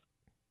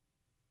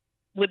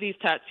with these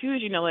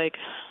tattoos,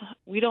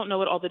 we don't know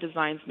what all the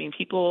designs mean.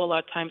 People a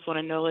lot of times want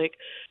to know,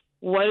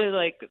 what is,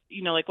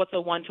 what's a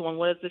one-to-one?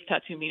 What does this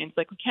tattoo mean?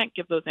 It's we can't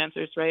give those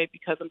answers, right?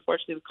 Because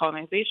unfortunately, with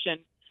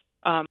colonization,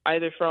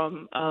 either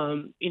from,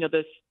 them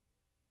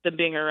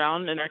being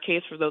around, in our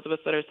case, for those of us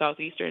that are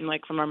Southeastern,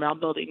 from our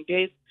mound building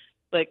days,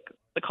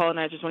 the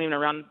colonizers weren't even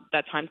around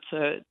that time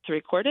to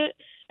record it.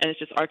 And it's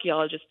just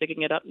archaeologists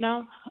digging it up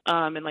now,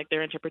 and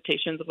their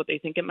interpretations of what they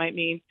think it might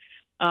mean.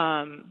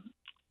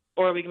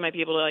 Or we might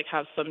be able to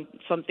have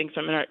some things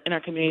from in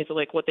our communities of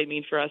what they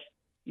mean for us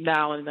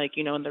now, and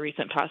in the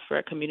recent past for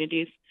our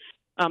communities.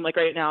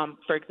 Right now,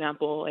 for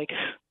example,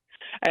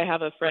 I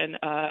have a friend,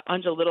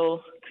 Anja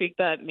Little Creek,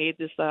 that made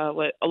this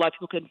what a lot of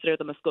people consider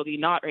the Muskogee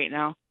knot right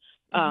now,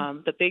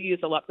 that they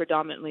use a lot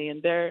predominantly in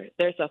their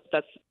stuff.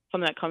 That's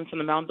something that comes from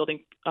the mound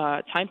building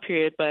time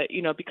period, but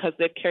because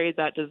they've carried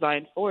that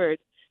design forward,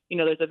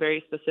 there's a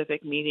very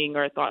specific meaning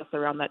or thoughts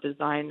around that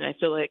design. And I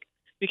feel like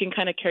we can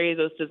kind of carry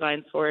those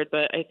designs forward.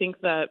 But I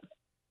think that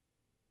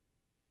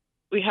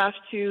we have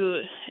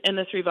to, in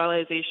this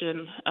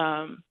revitalization,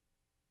 I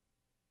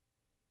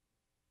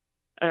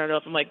don't know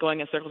if I'm going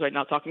in circles right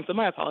now talking, so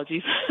my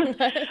apologies.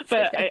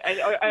 But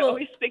I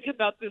always think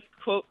about this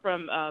quote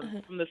from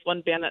this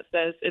one band that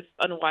says, it's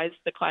unwise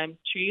to climb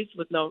trees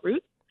with no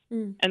roots.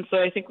 And so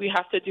I think we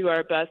have to do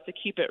our best to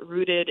keep it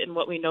rooted in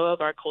what we know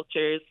of our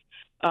cultures,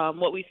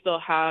 what we still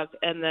have,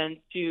 and then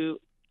to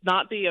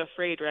not be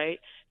afraid, right,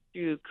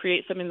 to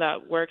create something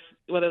that works,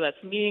 whether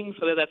that's meanings,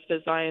 whether that's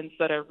designs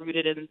that are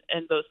rooted in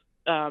those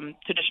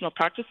traditional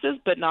practices,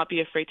 but not be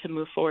afraid to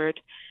move forward.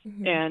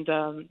 And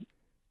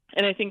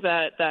I think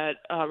that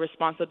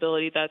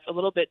responsibility that's a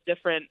little bit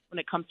different when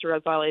it comes to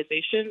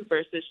revitalization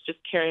versus just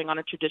carrying on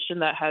a tradition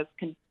that has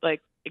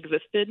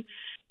existed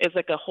is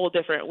a whole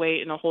different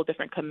weight and a whole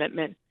different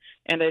commitment.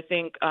 And I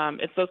think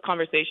it's those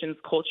conversations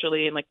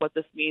culturally and what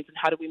this means and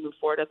how do we move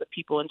forward as a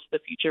people into the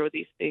future with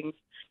these things,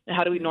 and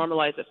how do we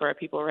normalize it for our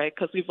people, right?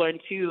 Because we've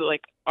learned too,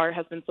 art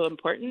has been so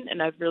important,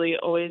 and I've really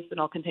always, and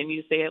I'll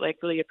continue to say it,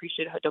 really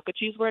appreciate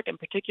Hadokochi's work in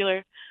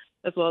particular,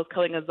 as well as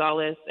Kelly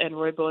Gonzalez and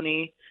Roy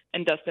Boney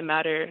and Dustin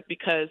Matter,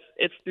 because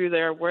it's through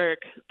their work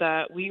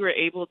that we were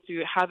able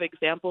to have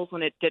examples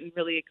when it didn't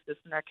really exist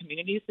in our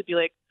communities, to be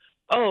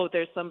oh,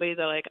 there's somebody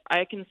that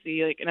I can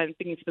see, and I'm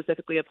thinking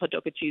specifically of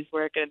Hadokochi's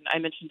work, and I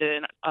mentioned it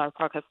in our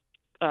podcast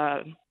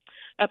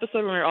episode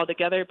when we were all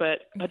together, but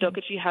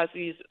Hadokachi has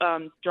these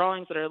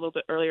drawings that are a little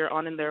bit earlier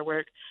on in their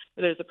work,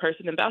 where there's a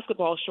person in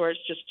basketball shorts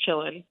just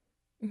chilling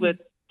with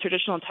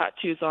traditional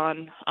tattoos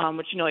on,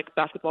 which, you know, like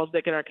basketball is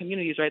big in our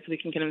communities, right? So we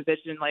can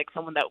envision like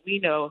someone that we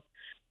know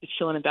is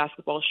chilling in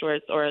basketball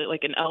shorts, or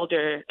like an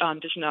elder,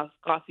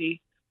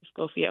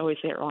 Scofi, I always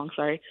say it wrong,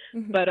 sorry.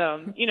 But,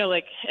 you know,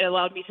 like it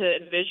allowed me to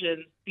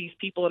envision these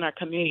people in our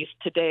communities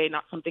today,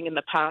 not something in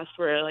the past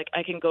where like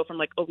I can go from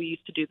like, oh, we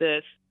used to do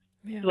this,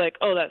 to like,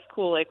 oh, that's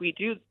cool. Like we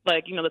do,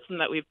 like, you know, that's something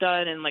that we've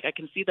done. And like, I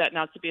can see that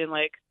now, to being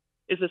like,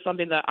 is this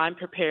something that I'm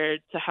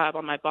prepared to have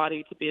on my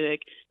body, to be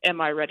like, am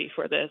I ready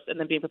for this? And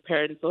then being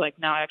prepared. And so like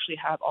now I actually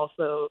have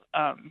also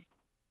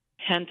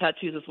hand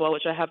tattoos as well,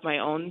 which I have my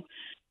own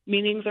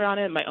meanings around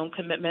it, my own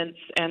commitments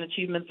and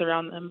achievements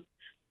around them.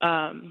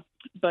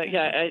 But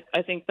yeah,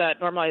 I think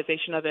that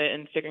normalization of it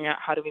and figuring out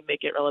how do we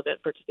make it relevant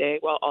for today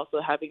while also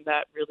having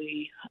that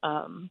really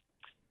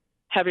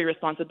heavy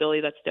responsibility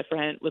that's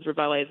different with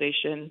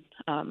revitalization.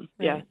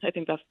 Yeah, I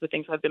think that's the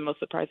things that have been most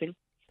surprising.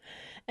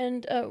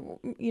 And,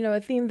 you know, a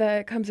theme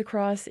that comes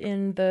across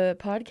in the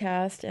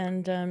podcast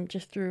and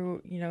just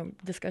through, you know,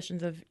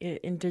 discussions of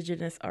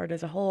Indigenous art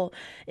as a whole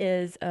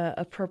is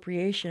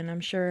appropriation.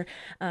 I'm sure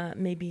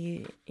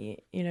maybe,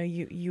 you know,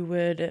 you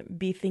would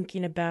be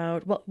thinking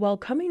about, while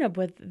coming up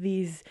with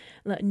these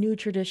new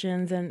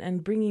traditions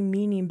and bringing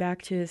meaning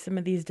back to some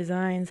of these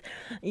designs,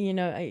 you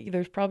know,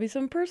 there's probably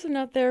some person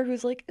out there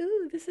who's like,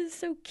 ooh, this is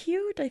so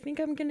cute. I think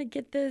I'm going to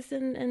get this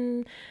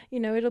and, you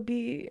know, it'll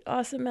be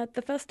awesome at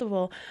the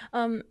festival.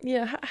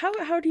 Yeah,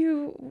 how do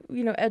you,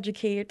 you know,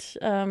 educate,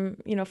 you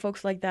know,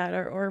 folks like that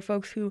or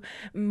folks who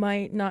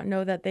might not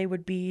know that they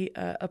would be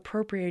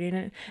appropriating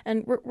it?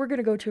 And we're going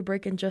to go to a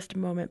break in just a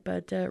moment,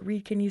 but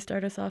Reed, can you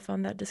start us off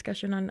on that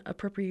discussion on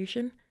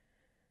appropriation?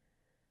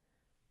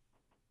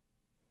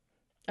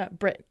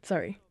 Britt,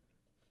 sorry.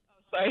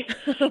 Sorry.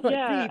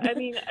 Yeah, I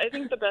mean, I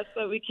think the best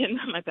that we can,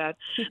 my bad,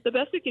 the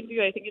best we can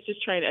do, I think, is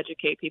just try and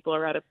educate people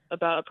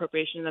about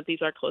appropriation, that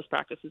these are close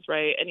practices,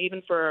 right? And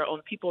even for our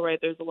own people, right,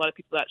 there's a lot of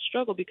people that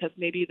struggle because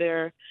maybe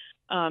they're,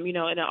 you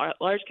know, in a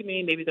large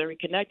community, maybe they're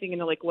reconnecting and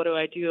they're like, what do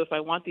I do if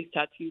I want these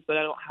tattoos, but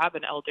I don't have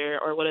an elder?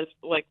 Or what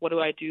do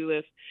I do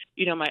if,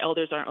 you know, my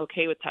elders aren't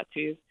okay with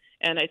tattoos?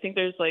 And I think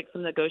there's like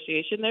some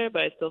negotiation there,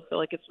 but I still feel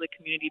like it's really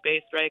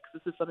community-based, right?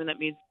 Because this is something that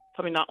means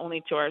coming not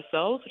only to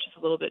ourselves, which is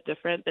a little bit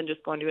different than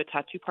just going to a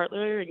tattoo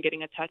parlor and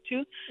getting a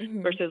tattoo,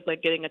 versus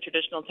like getting a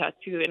traditional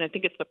tattoo. And I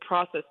think it's the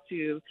process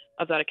too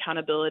of that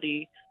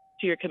accountability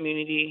to your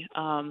community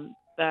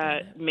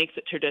that makes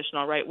it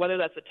traditional, right? Whether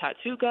that's a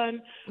tattoo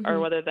gun or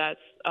whether that's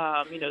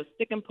you know,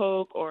 stick and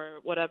poke or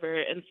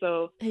whatever. And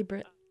so, hey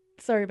Britt,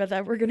 sorry about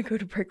that. We're gonna go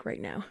to break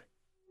right now.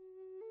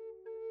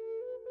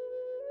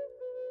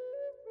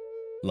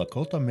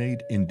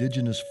 Lakota-made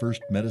indigenous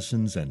first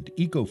medicines and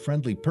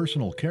eco-friendly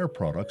personal care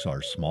products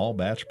are small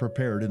batch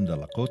prepared in the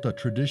Lakota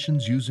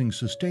traditions using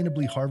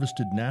sustainably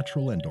harvested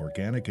natural and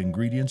organic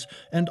ingredients,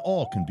 and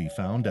all can be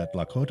found at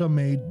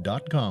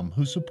lakotamade.com,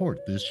 who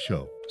support this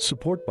show.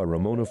 Support by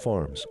Ramona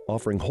Farms,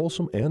 offering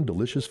wholesome and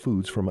delicious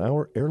foods from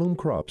our heirloom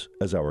crops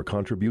as our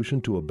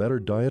contribution to a better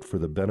diet for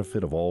the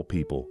benefit of all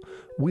people.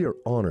 We are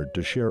honored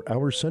to share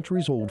our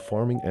centuries-old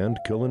farming and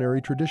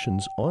culinary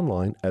traditions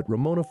online at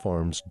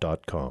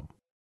ramonafarms.com.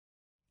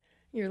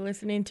 You're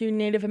listening to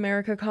Native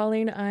America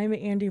Calling. I'm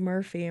Andy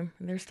Murphy.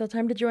 There's still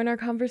time to join our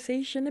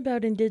conversation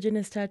about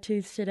Indigenous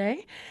tattoos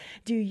today.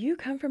 Do you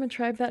come from a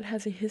tribe that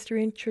has a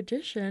history and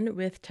tradition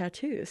with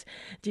tattoos?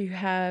 Do you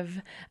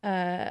have,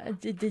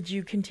 did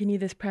you continue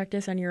this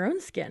practice on your own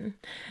skin?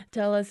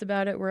 Tell us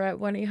about it. We're at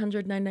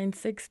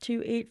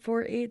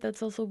 1-800-996-2848.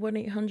 That's also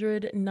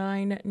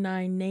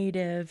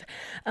 1-800-99-NATIVE.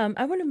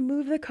 I want to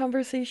move the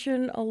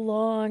conversation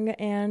along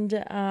and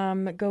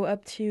go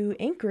up to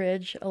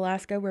Anchorage,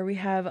 Alaska, where we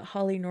have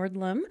Holly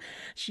Nordlum.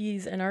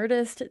 She's an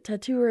artist,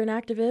 tattooer, and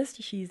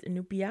activist. She's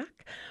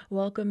Inupiaq.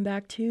 Welcome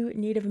back to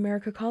Native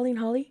America Calling,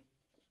 Holly.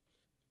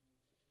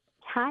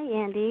 Hi,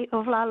 Andy.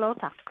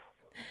 Ovlalota.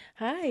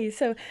 Hi.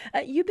 So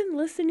you've been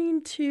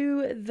listening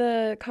to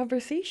the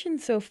conversation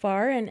so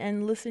far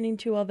and listening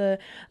to all the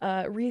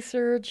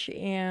research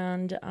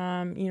and,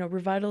 you know,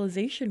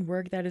 revitalization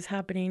work that is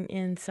happening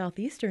in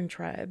Southeastern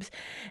tribes.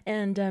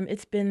 And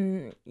it's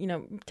been, you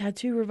know,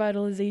 tattoo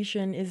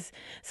revitalization is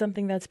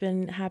something that's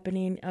been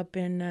happening up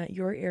in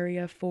your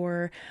area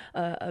for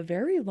a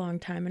very long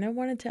time. And I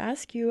wanted to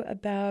ask you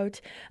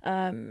about,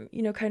 you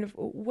know, kind of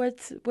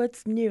what's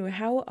new.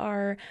 How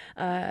are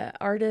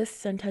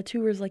artists and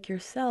tattooers like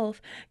yourself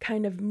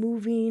kind of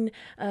moving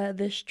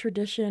this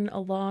tradition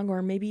along,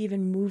 or maybe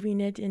even moving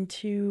it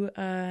into,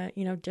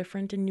 you know,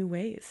 different and new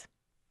ways?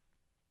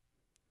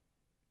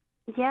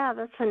 Yeah,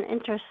 that's an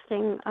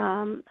interesting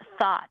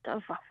thought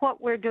of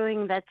what we're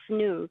doing that's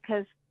new,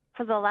 because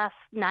for the last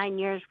 9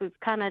 years, we've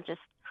kind of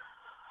just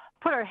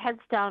put our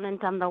heads down and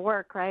done the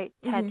work, right?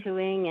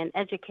 Tattooing and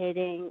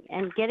educating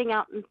and getting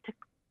out into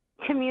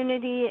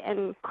community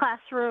and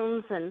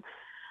classrooms and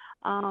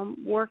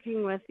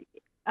working with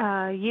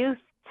youth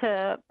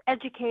to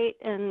educate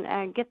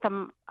and get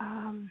them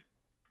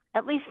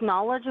at least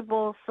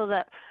knowledgeable so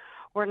that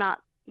we're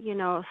not,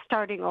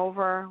 starting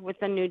over with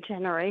the new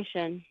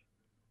generation.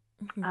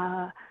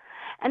 Mm-hmm.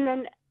 And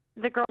then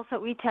the girls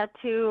that we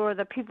tattoo or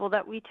the people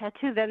that we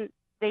tattoo, then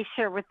they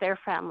share with their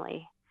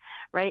family,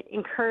 right?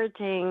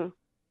 Encouraging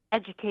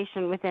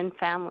education within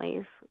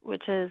families,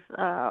 which is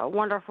a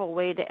wonderful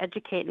way to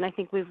educate. And I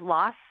think we've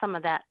lost some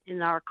of that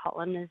in our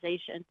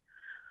colonization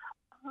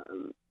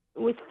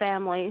with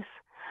families.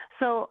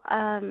 So,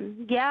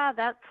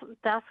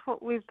 that's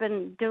what we've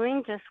been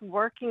doing, just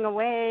working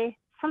away.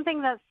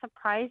 Something that's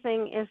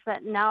surprising is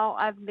that now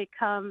I've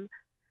become,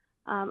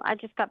 I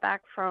just got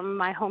back from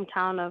my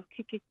hometown of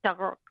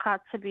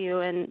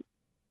Kikitagorkatsibu, and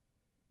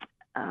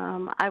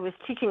I was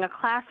teaching a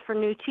class for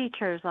new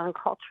teachers on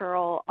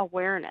cultural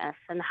awareness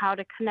and how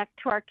to connect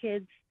to our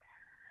kids,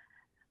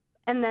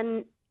 and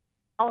then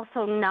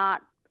also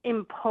not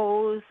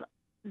impose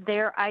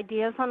their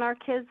ideas on our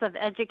kids of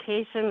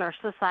education or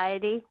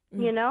society,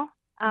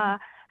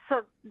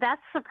 So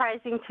that's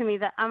surprising to me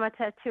that I'm a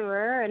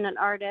tattooer and an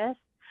artist,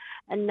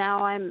 and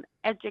now I'm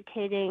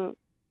educating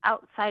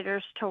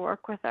outsiders to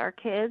work with our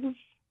kids.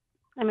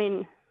 I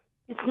mean,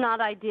 it's not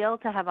ideal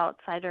to have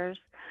outsiders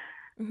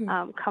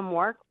come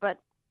work, but,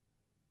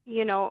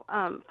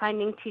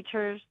 finding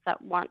teachers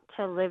that want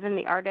to live in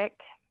the Arctic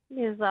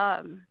is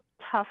a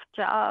tough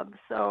job.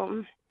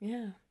 So,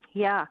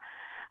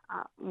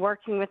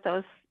 working with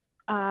those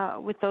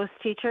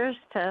teachers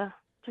to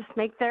just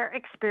make their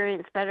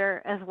experience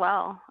better as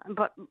well,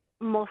 but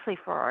mostly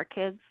for our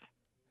kids.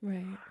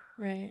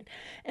 Right.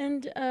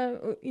 And,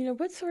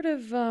 what sort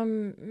of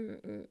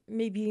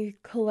maybe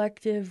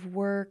collective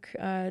work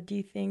do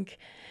you think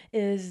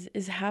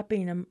is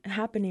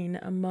happening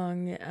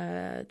among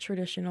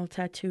traditional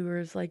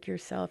tattooers like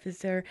yourself? Is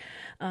there,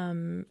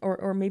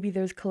 or maybe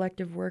there's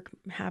collective work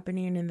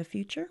happening in the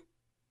future?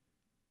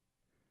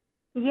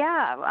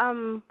 Yeah.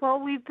 Well,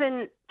 we've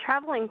been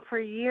traveling for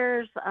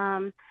years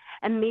and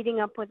meeting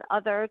up with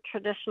other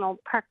traditional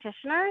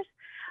practitioners.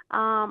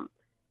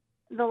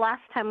 The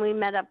last time we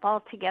met up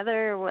all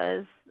together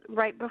was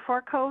right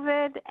before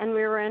COVID, and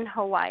we were in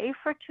Hawaii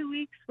for 2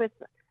 weeks with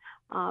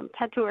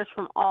tattooers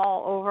from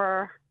all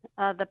over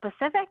the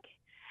Pacific,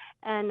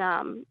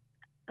 and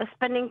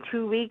spending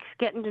 2 weeks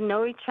getting to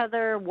know each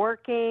other,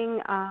 working,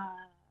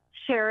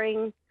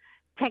 sharing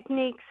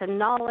techniques and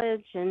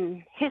knowledge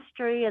and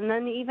history, and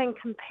then even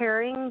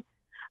comparing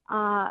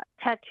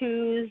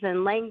tattoos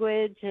and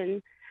language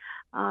and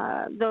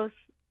those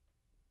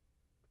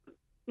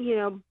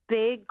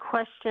big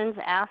questions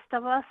asked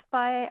of us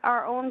by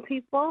our own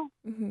people,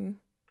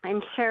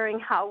 and sharing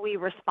how we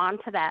respond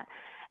to that.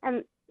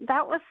 And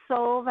that was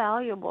so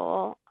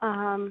valuable,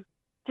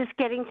 just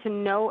getting to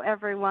know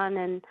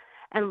everyone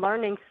and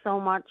learning so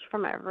much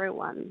from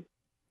everyone.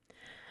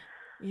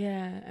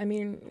 Yeah, I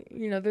mean,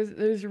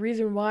 there's a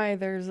reason why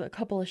there's a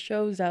couple of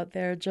shows out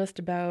there just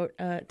about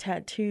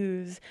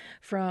tattoos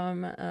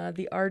from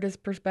the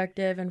artist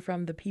perspective and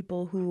from the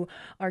people who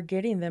are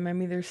getting them. I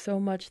mean, there's so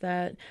much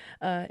that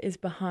is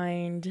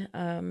behind,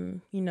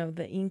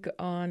 the ink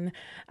on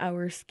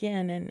our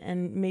skin,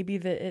 and maybe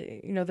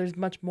there's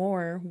much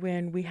more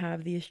when we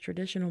have these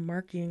traditional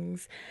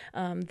markings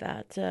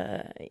that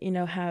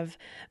have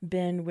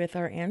been with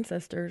our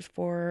ancestors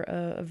for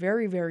a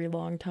very, very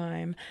long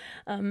time.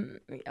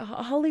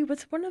 Holly,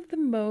 what's one of the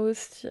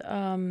most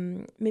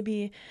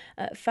maybe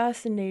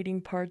fascinating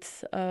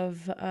parts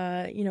of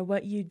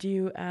what you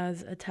do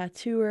as a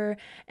tattooer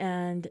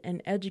and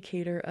an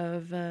educator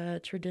of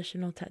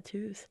traditional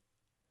tattoos?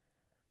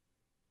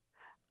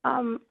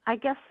 I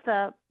guess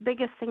the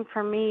biggest thing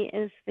for me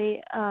is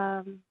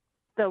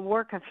the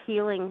work of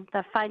healing,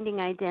 the finding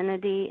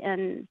identity,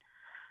 and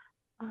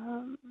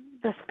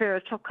the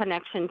spiritual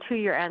connection to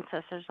your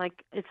ancestors.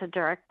 Like, it's a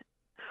direct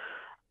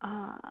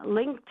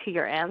link to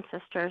your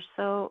ancestors.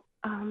 So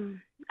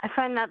I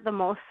find that the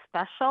most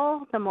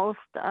special, the most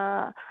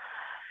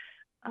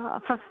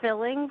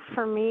fulfilling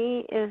for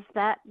me is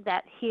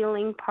that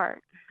healing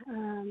part.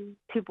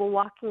 People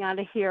walking out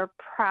of here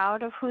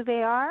proud of who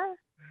they are,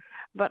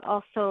 but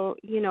also,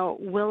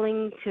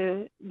 willing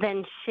to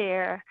then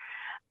share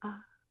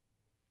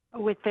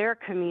with their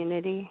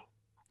community,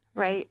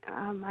 right?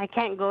 I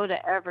can't go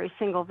to every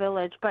single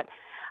village, but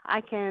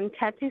I can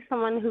tattoo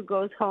someone who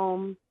goes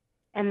home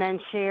and then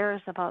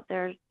shares about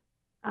their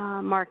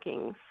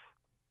markings.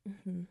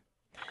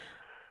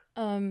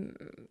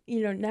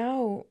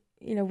 Now,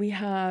 we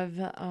have,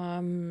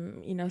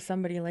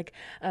 somebody like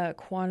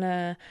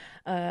Kwana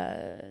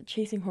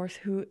Chasing Horse,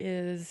 who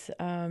is,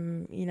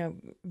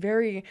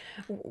 very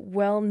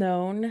well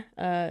known.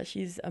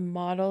 She's a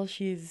model.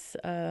 She's,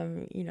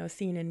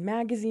 seen in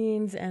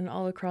magazines and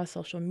all across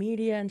social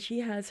media, and she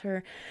has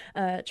her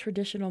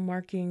traditional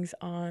markings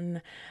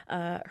on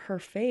her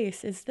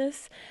face. Is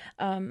this,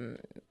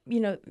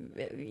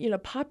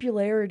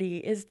 popularity,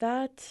 is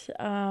that,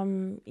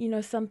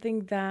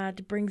 something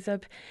that brings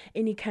up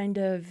any kind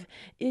of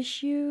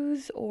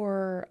issues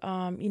or,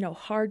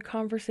 hard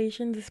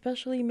conversations,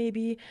 especially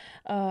maybe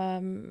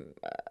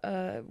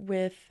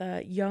with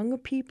young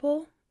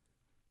people?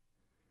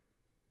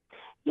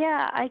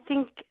 Yeah, I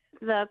think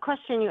the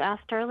question you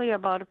asked earlier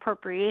about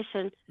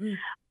appropriation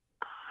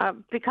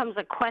becomes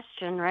a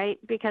question, right?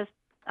 Because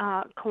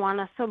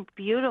Kawana is so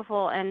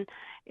beautiful and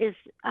is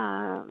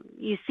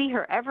you see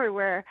her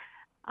everywhere,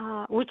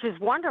 which is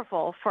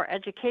wonderful for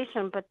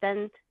education. But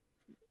then,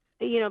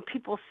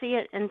 people see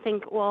it and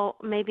think, well,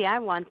 maybe I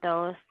want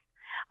those.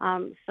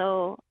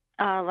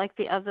 Like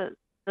the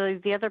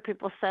other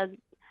people said,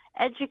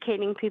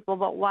 educating people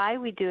about why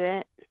we do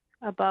it,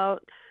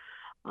 about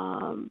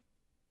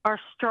our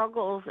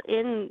struggles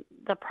in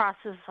the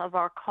process of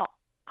our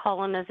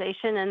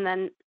colonization, and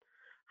then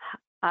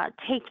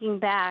taking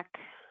back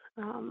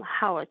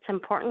how it's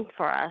important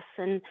for us.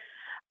 And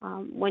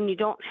when you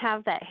don't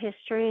have that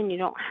history and you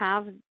don't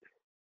have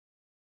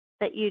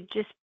that, you'd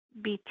just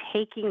be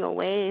taking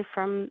away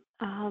from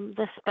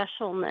the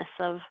specialness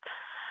of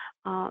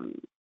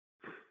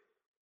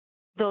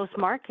those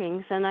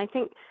markings. And I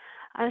think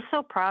I'm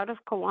so proud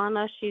of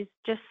Kawana. She's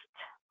just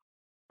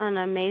an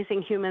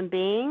amazing human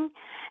being.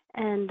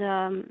 And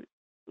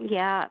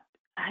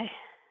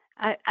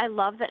I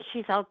love that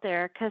she's out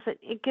there, because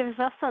it gives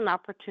us an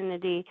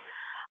opportunity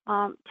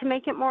to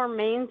make it more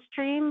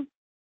mainstream,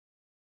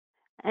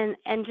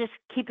 and just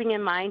keeping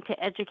in mind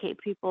to educate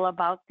people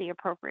about the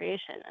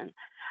appropriation and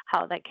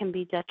how that can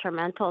be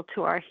detrimental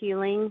to our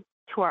healing,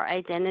 to our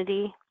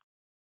identity.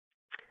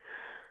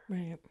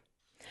 Right.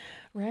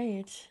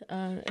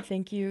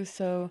 Thank you.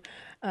 So,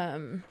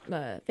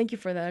 thank you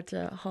for that,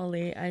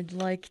 Holly. I'd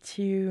like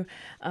to,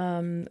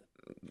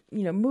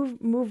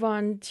 move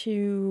on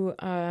to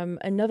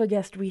another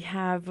guest we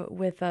have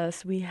with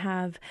us. We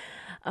have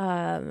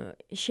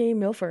Shay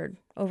Milford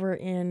over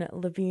in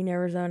Levine,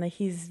 Arizona.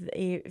 He's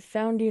a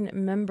founding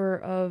member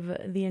of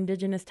the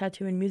Indigenous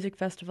Tattoo and Music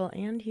Festival,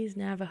 and he's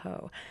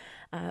Navajo.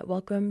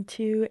 Welcome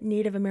to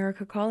Native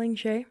America Calling,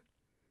 Shay.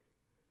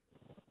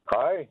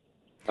 Hi.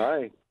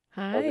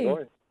 How's it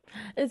going?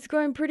 It's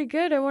going pretty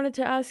good. I wanted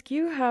to ask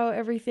you how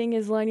everything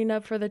is lining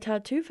up for the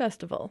Tattoo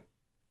Festival.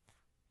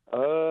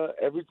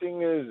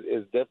 Everything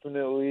is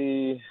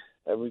definitely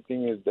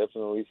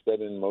set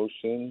in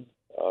motion.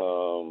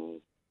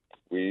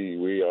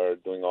 We are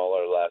doing all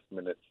our last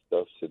minute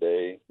stuff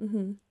today.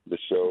 Mm-hmm. The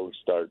show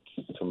starts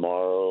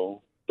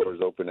tomorrow.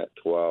 Doors open at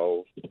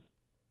 12.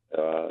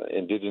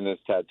 Indigenous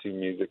Tattoo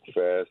Music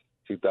Fest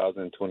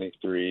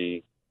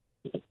 2023.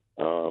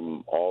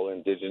 All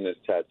Indigenous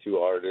tattoo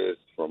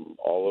artists from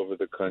all over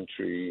the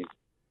country,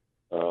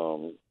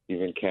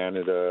 even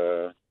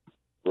Canada,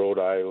 Rhode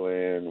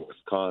Island,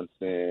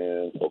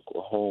 Wisconsin,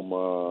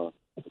 Oklahoma,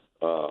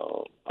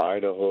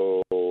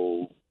 Idaho,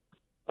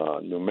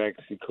 New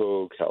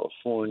Mexico,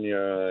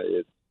 California.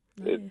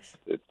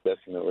 It's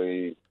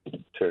definitely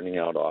turning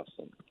out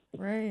awesome.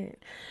 Right.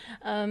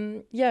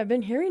 I've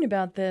been hearing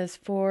about this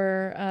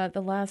for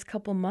the last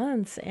couple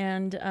months,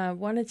 and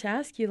wanted to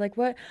ask you,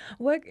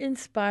 what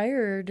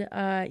inspired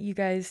you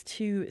guys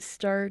to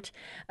start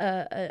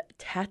a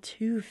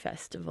tattoo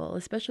festival,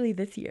 especially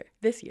this year?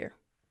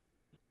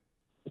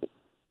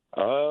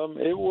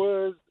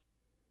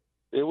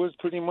 It was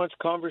pretty much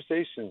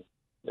conversation.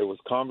 It was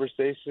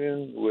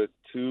conversation with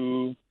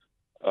two,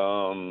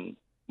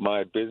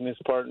 my business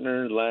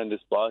partner,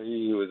 Landis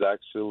Bahi, who is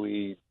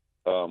actually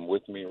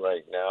with me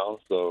right now.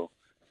 So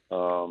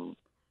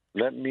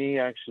let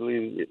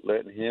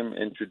him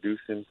introduce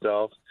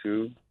himself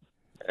too,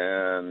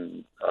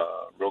 and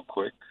real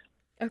quick.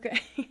 Okay.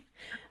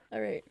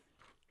 All right.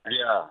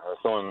 Yeah,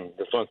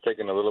 this one's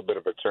taking a little bit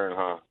of a turn,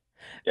 huh?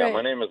 Yeah, right.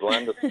 My name is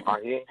Landis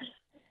Bahi.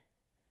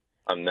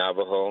 I'm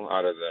Navajo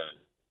out of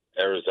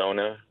the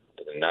Arizona,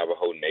 the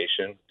Navajo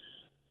Nation.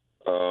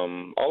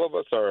 All of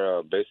us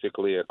are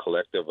basically a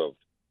collective of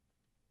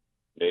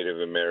Native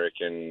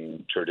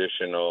American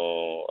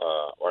traditional,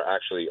 or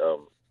actually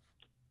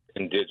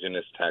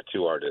indigenous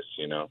tattoo artists,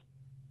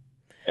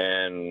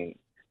 And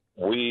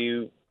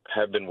we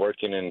have been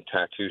working in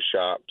tattoo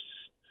shops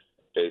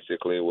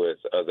basically with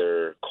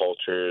other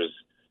cultures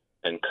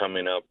and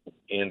coming up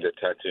in the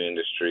tattoo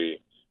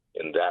industry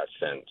in that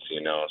sense,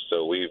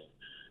 So we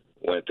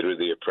went through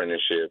the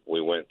apprenticeship.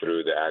 We went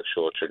through the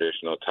actual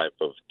traditional type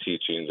of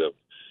teachings of,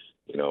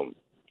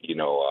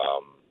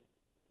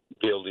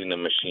 building the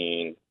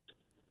machine,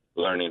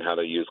 learning how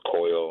to use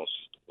coils,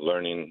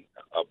 learning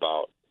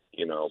about,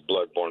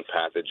 bloodborne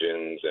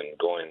pathogens, and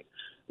going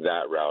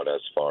that route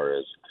as far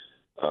as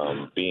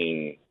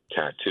being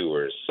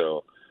tattooers.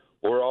 So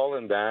we're all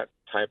in that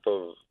type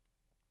of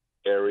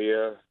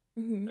area,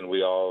 mm-hmm. and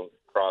we all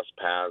crossed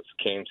paths,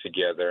 came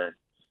together.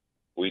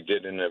 We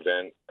did an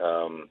event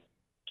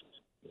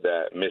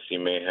that Missy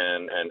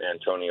Mahan and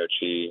Antonio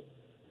Chi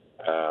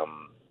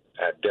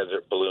at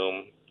Desert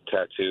Bloom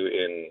Tattoo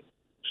in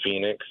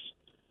Phoenix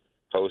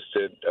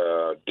hosted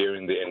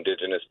during the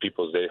Indigenous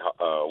Peoples Day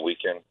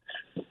weekend.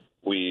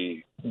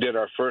 We did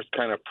our first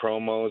kind of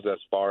promos as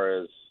far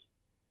as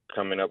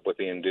coming up with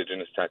the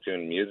Indigenous Tattoo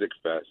and Music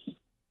Fest.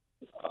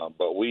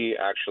 But we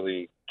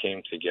actually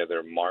came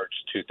together March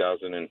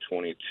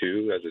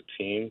 2022 as a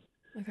team.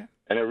 Okay.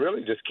 And it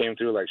really just came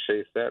through, like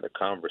Shay said, a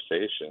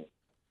conversation.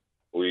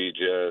 We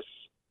just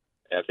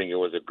I think it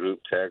was a group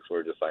text.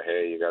 We're just like,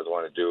 hey, you guys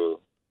want to do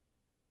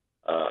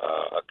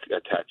a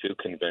tattoo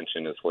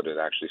convention? Is what it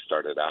actually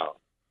started out.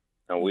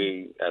 And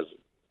we, as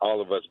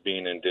all of us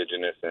being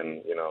indigenous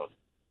and, you know,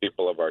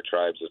 people of our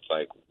tribes, it's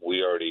like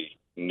we already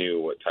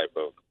knew what type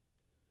of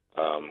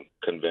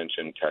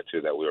convention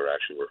tattoo that we were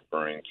actually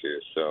referring to.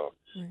 So,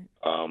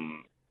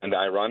 and the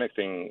ironic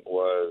thing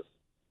was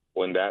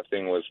when that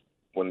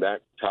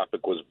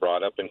topic was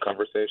brought up in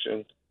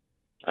conversation,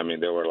 I mean,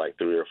 there were like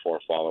 3 or 4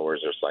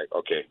 followers. It's like,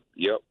 okay,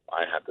 yep,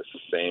 I had the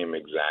same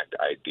exact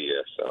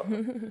idea. So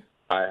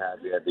I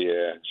had the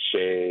idea,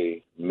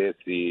 Shay,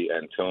 Missy,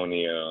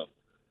 Antonio.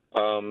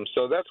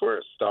 So that's where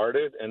it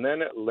started. And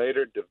then it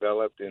later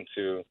developed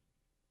into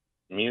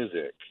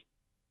music.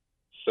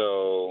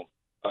 So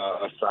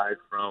aside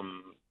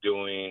from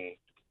doing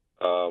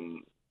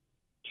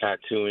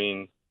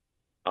tattooing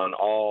on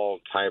all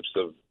types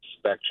of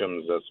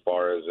spectrums, as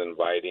far as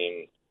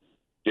inviting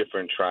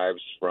different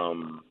tribes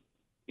from,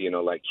 you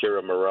know, like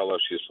Kira Morello,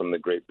 she's from the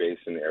Great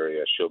Basin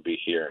area. She'll be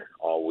here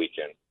all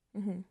weekend.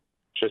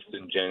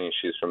 Tristan Jennings,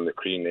 she's from the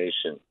Cree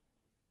Nation,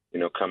 you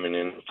know, coming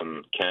in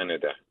from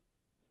Canada.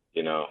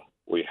 You know,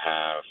 we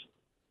have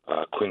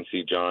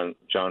Quincy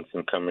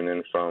Johnson coming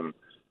in from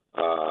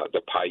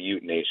the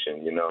Paiute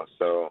Nation, you know.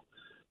 So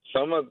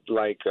some of,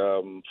 like,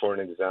 for an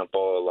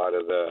example, a lot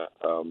of the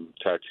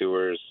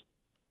tattooers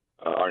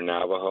are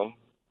Navajo.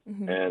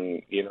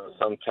 And, you know,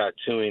 some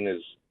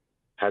tattooing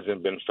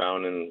hasn't been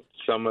found in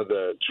some of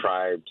the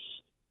tribes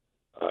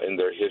in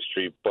their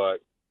history,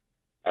 but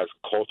as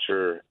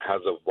culture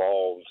has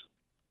evolved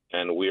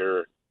and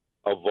we're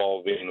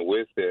evolving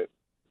with it,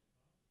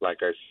 like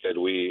I said,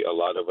 a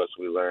lot of us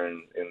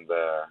learn in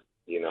the,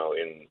 you know,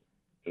 in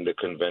the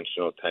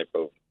conventional type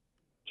of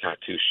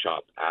tattoo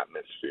shop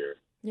atmosphere.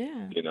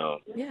 Yeah. You know.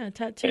 Yeah,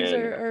 tattoos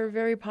are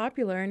very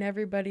popular, and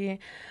everybody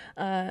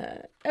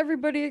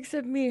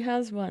except me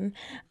has one.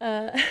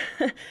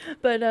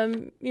 But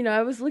you know,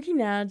 I was looking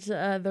at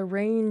the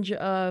range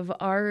of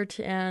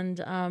art and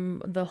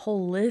the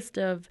whole list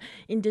of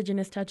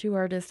Indigenous tattoo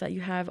artists that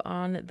you have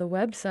on the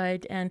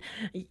website, and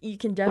you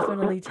can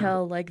definitely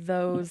tell, like,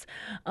 those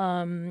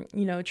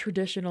you know,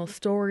 traditional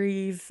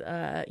stories,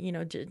 you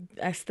know,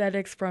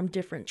 aesthetics from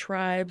different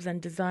tribes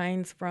and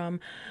designs from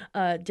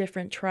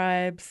different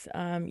tribes.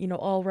 You know,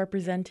 all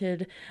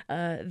represented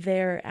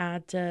there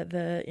at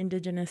the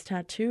Indigenous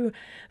Tattoo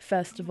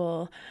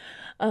Festival.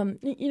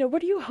 You know,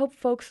 what do you hope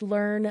folks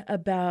learn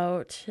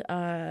about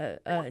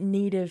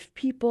Native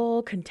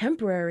people,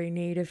 contemporary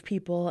Native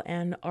people,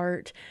 and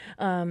art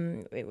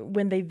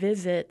when they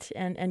visit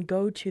and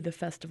go to the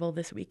festival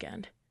this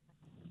weekend?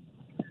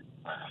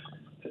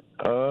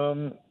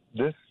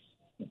 This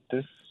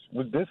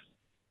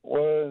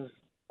was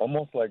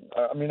almost like,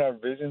 I mean, our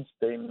vision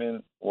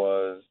statement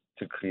was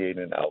to create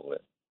an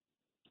outlet.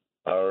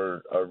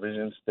 Our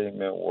vision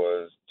statement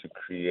was to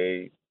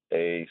create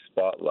a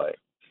spotlight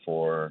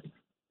for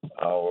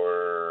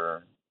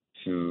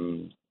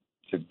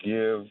to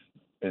give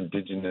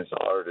Indigenous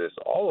artists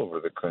all over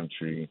the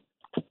country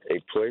a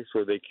place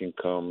where they can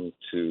come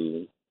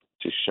to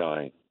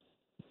shine.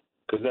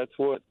 Because that's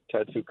what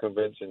tattoo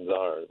conventions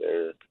are.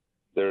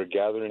 They're a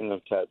gathering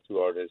of tattoo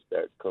artists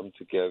that come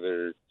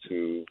together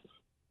to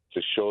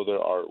show their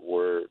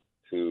artwork,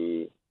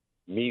 to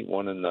meet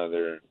one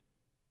another,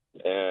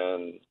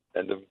 and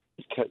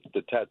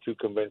the tattoo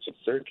convention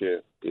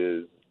circuit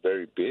is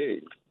very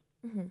big.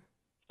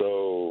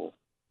 So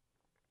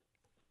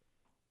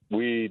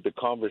the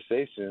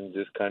conversation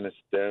just kind of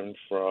stemmed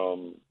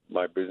from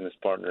my business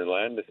partner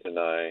Landis and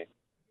I,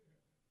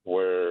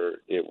 where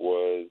it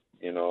was,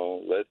 you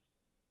know, let's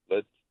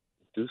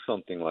do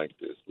something like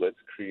this. Let's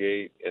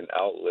create an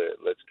outlet.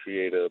 Let's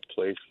create a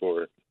place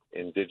for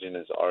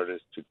Indigenous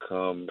artists to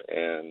come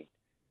and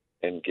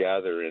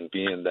gather and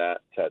be in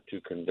that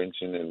tattoo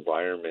convention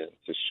environment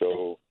to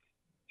show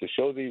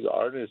these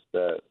artists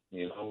that,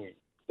 you know,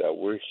 that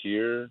we're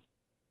here,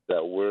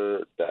 that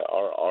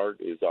our art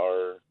is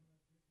our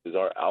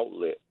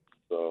outlet.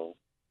 So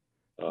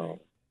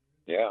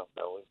yeah,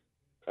 that was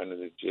kind of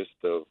the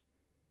gist of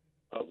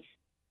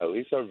at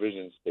least our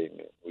vision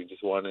statement. We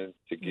just wanted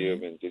to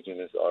give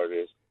Indigenous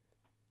artists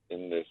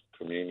in this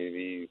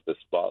community the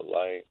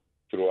spotlight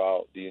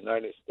throughout the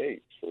United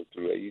States, so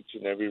through each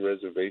and every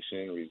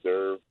reservation,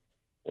 reserve,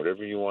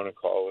 whatever you want to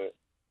call it.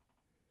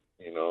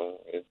 You know,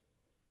 it's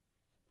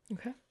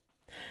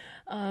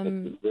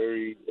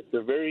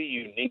a very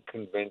unique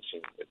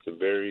convention.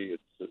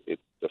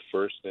 It's the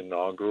first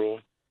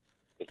inaugural.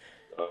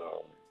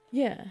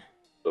 Yeah.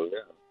 So yeah.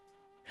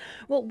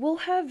 Well, we'll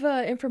have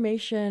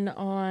information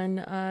on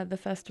the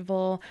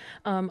festival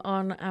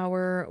on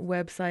our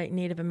website,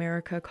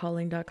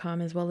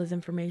 nativeamericacalling.com, as well as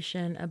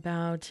information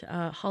about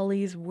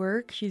Holly's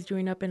work she's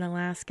doing up in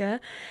Alaska,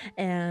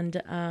 and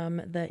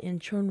the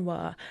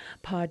Inchunwa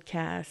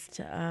podcast,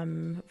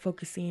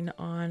 focusing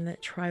on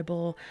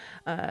tribal,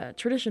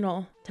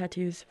 traditional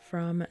tattoos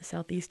from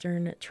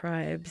Southeastern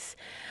tribes.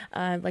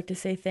 I'd like to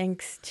say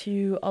thanks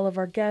to all of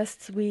our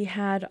guests we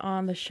had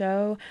on the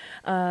show,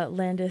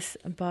 Landis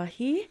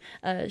Bahi,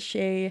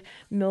 Shay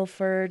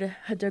Milford,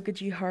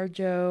 Hadokaji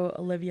Harjo,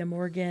 Olivia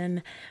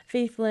Morgan,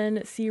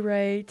 Faithlyn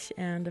Seawright,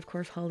 and of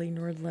course Holly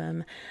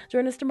Nordlem.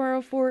 Join us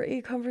tomorrow for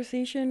a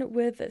conversation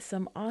with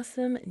some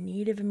awesome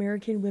Native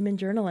American women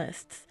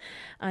journalists.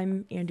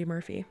 I'm Andy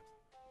Murphy.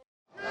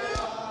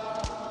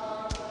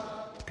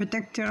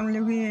 Protector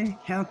Louis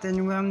Health and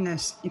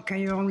Wellness,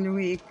 Ikayor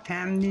Louis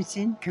Family,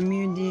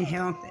 Community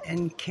Health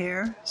and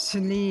Care,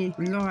 Suli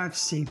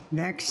Lorafsi,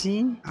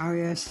 Vaccine,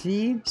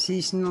 RSV,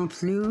 Seasonal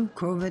Flu,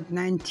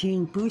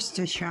 COVID-19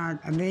 Booster Shot,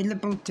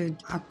 available to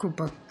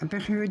Akubak,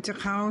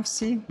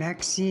 Aperhudikausi,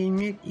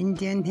 Vaccine,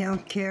 Indian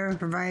Healthcare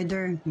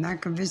Provider,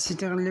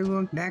 Nakavisitor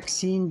Lu,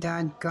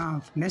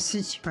 Vaccine.gov.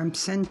 Message from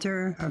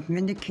Center of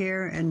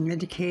Medicare and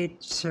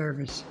Medicaid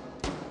Service.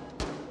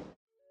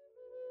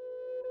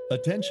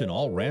 Attention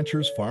all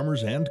ranchers,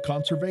 farmers, and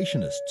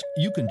conservationists.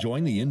 You can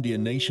join the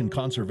Indian Nation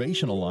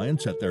Conservation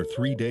Alliance at their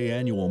 3-day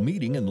annual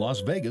meeting in Las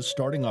Vegas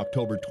starting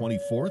October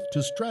 24th to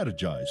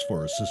strategize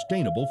for a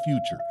sustainable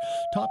future.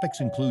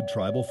 Topics include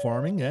tribal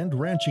farming and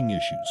ranching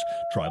issues,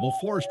 tribal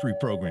forestry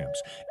programs,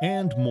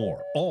 and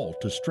more, all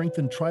to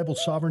strengthen tribal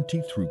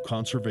sovereignty through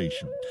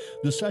conservation.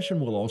 The session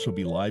will also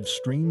be live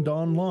streamed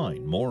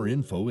online. More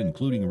info,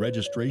 including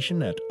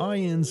registration, at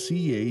inca-tcd.org,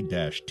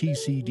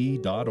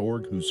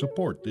 who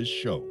support this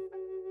show.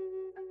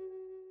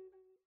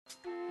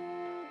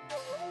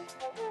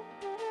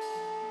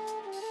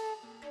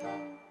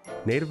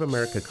 Native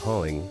America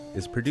Calling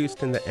is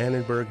produced in the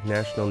Annenberg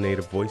National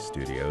Native Voice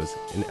Studios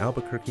in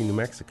Albuquerque, New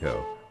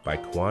Mexico by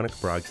Koahnic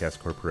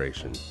Broadcast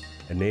Corporation,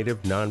 a Native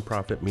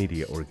nonprofit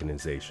media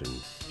organization.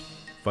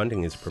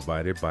 Funding is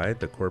provided by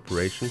the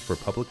Corporation for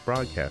Public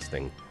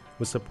Broadcasting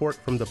with support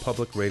from the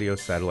Public Radio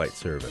Satellite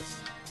Service.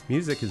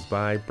 Music is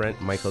by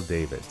Brent Michael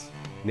Davids.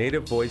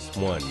 Native Voice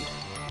One,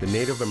 the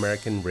Native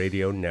American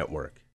Radio Network.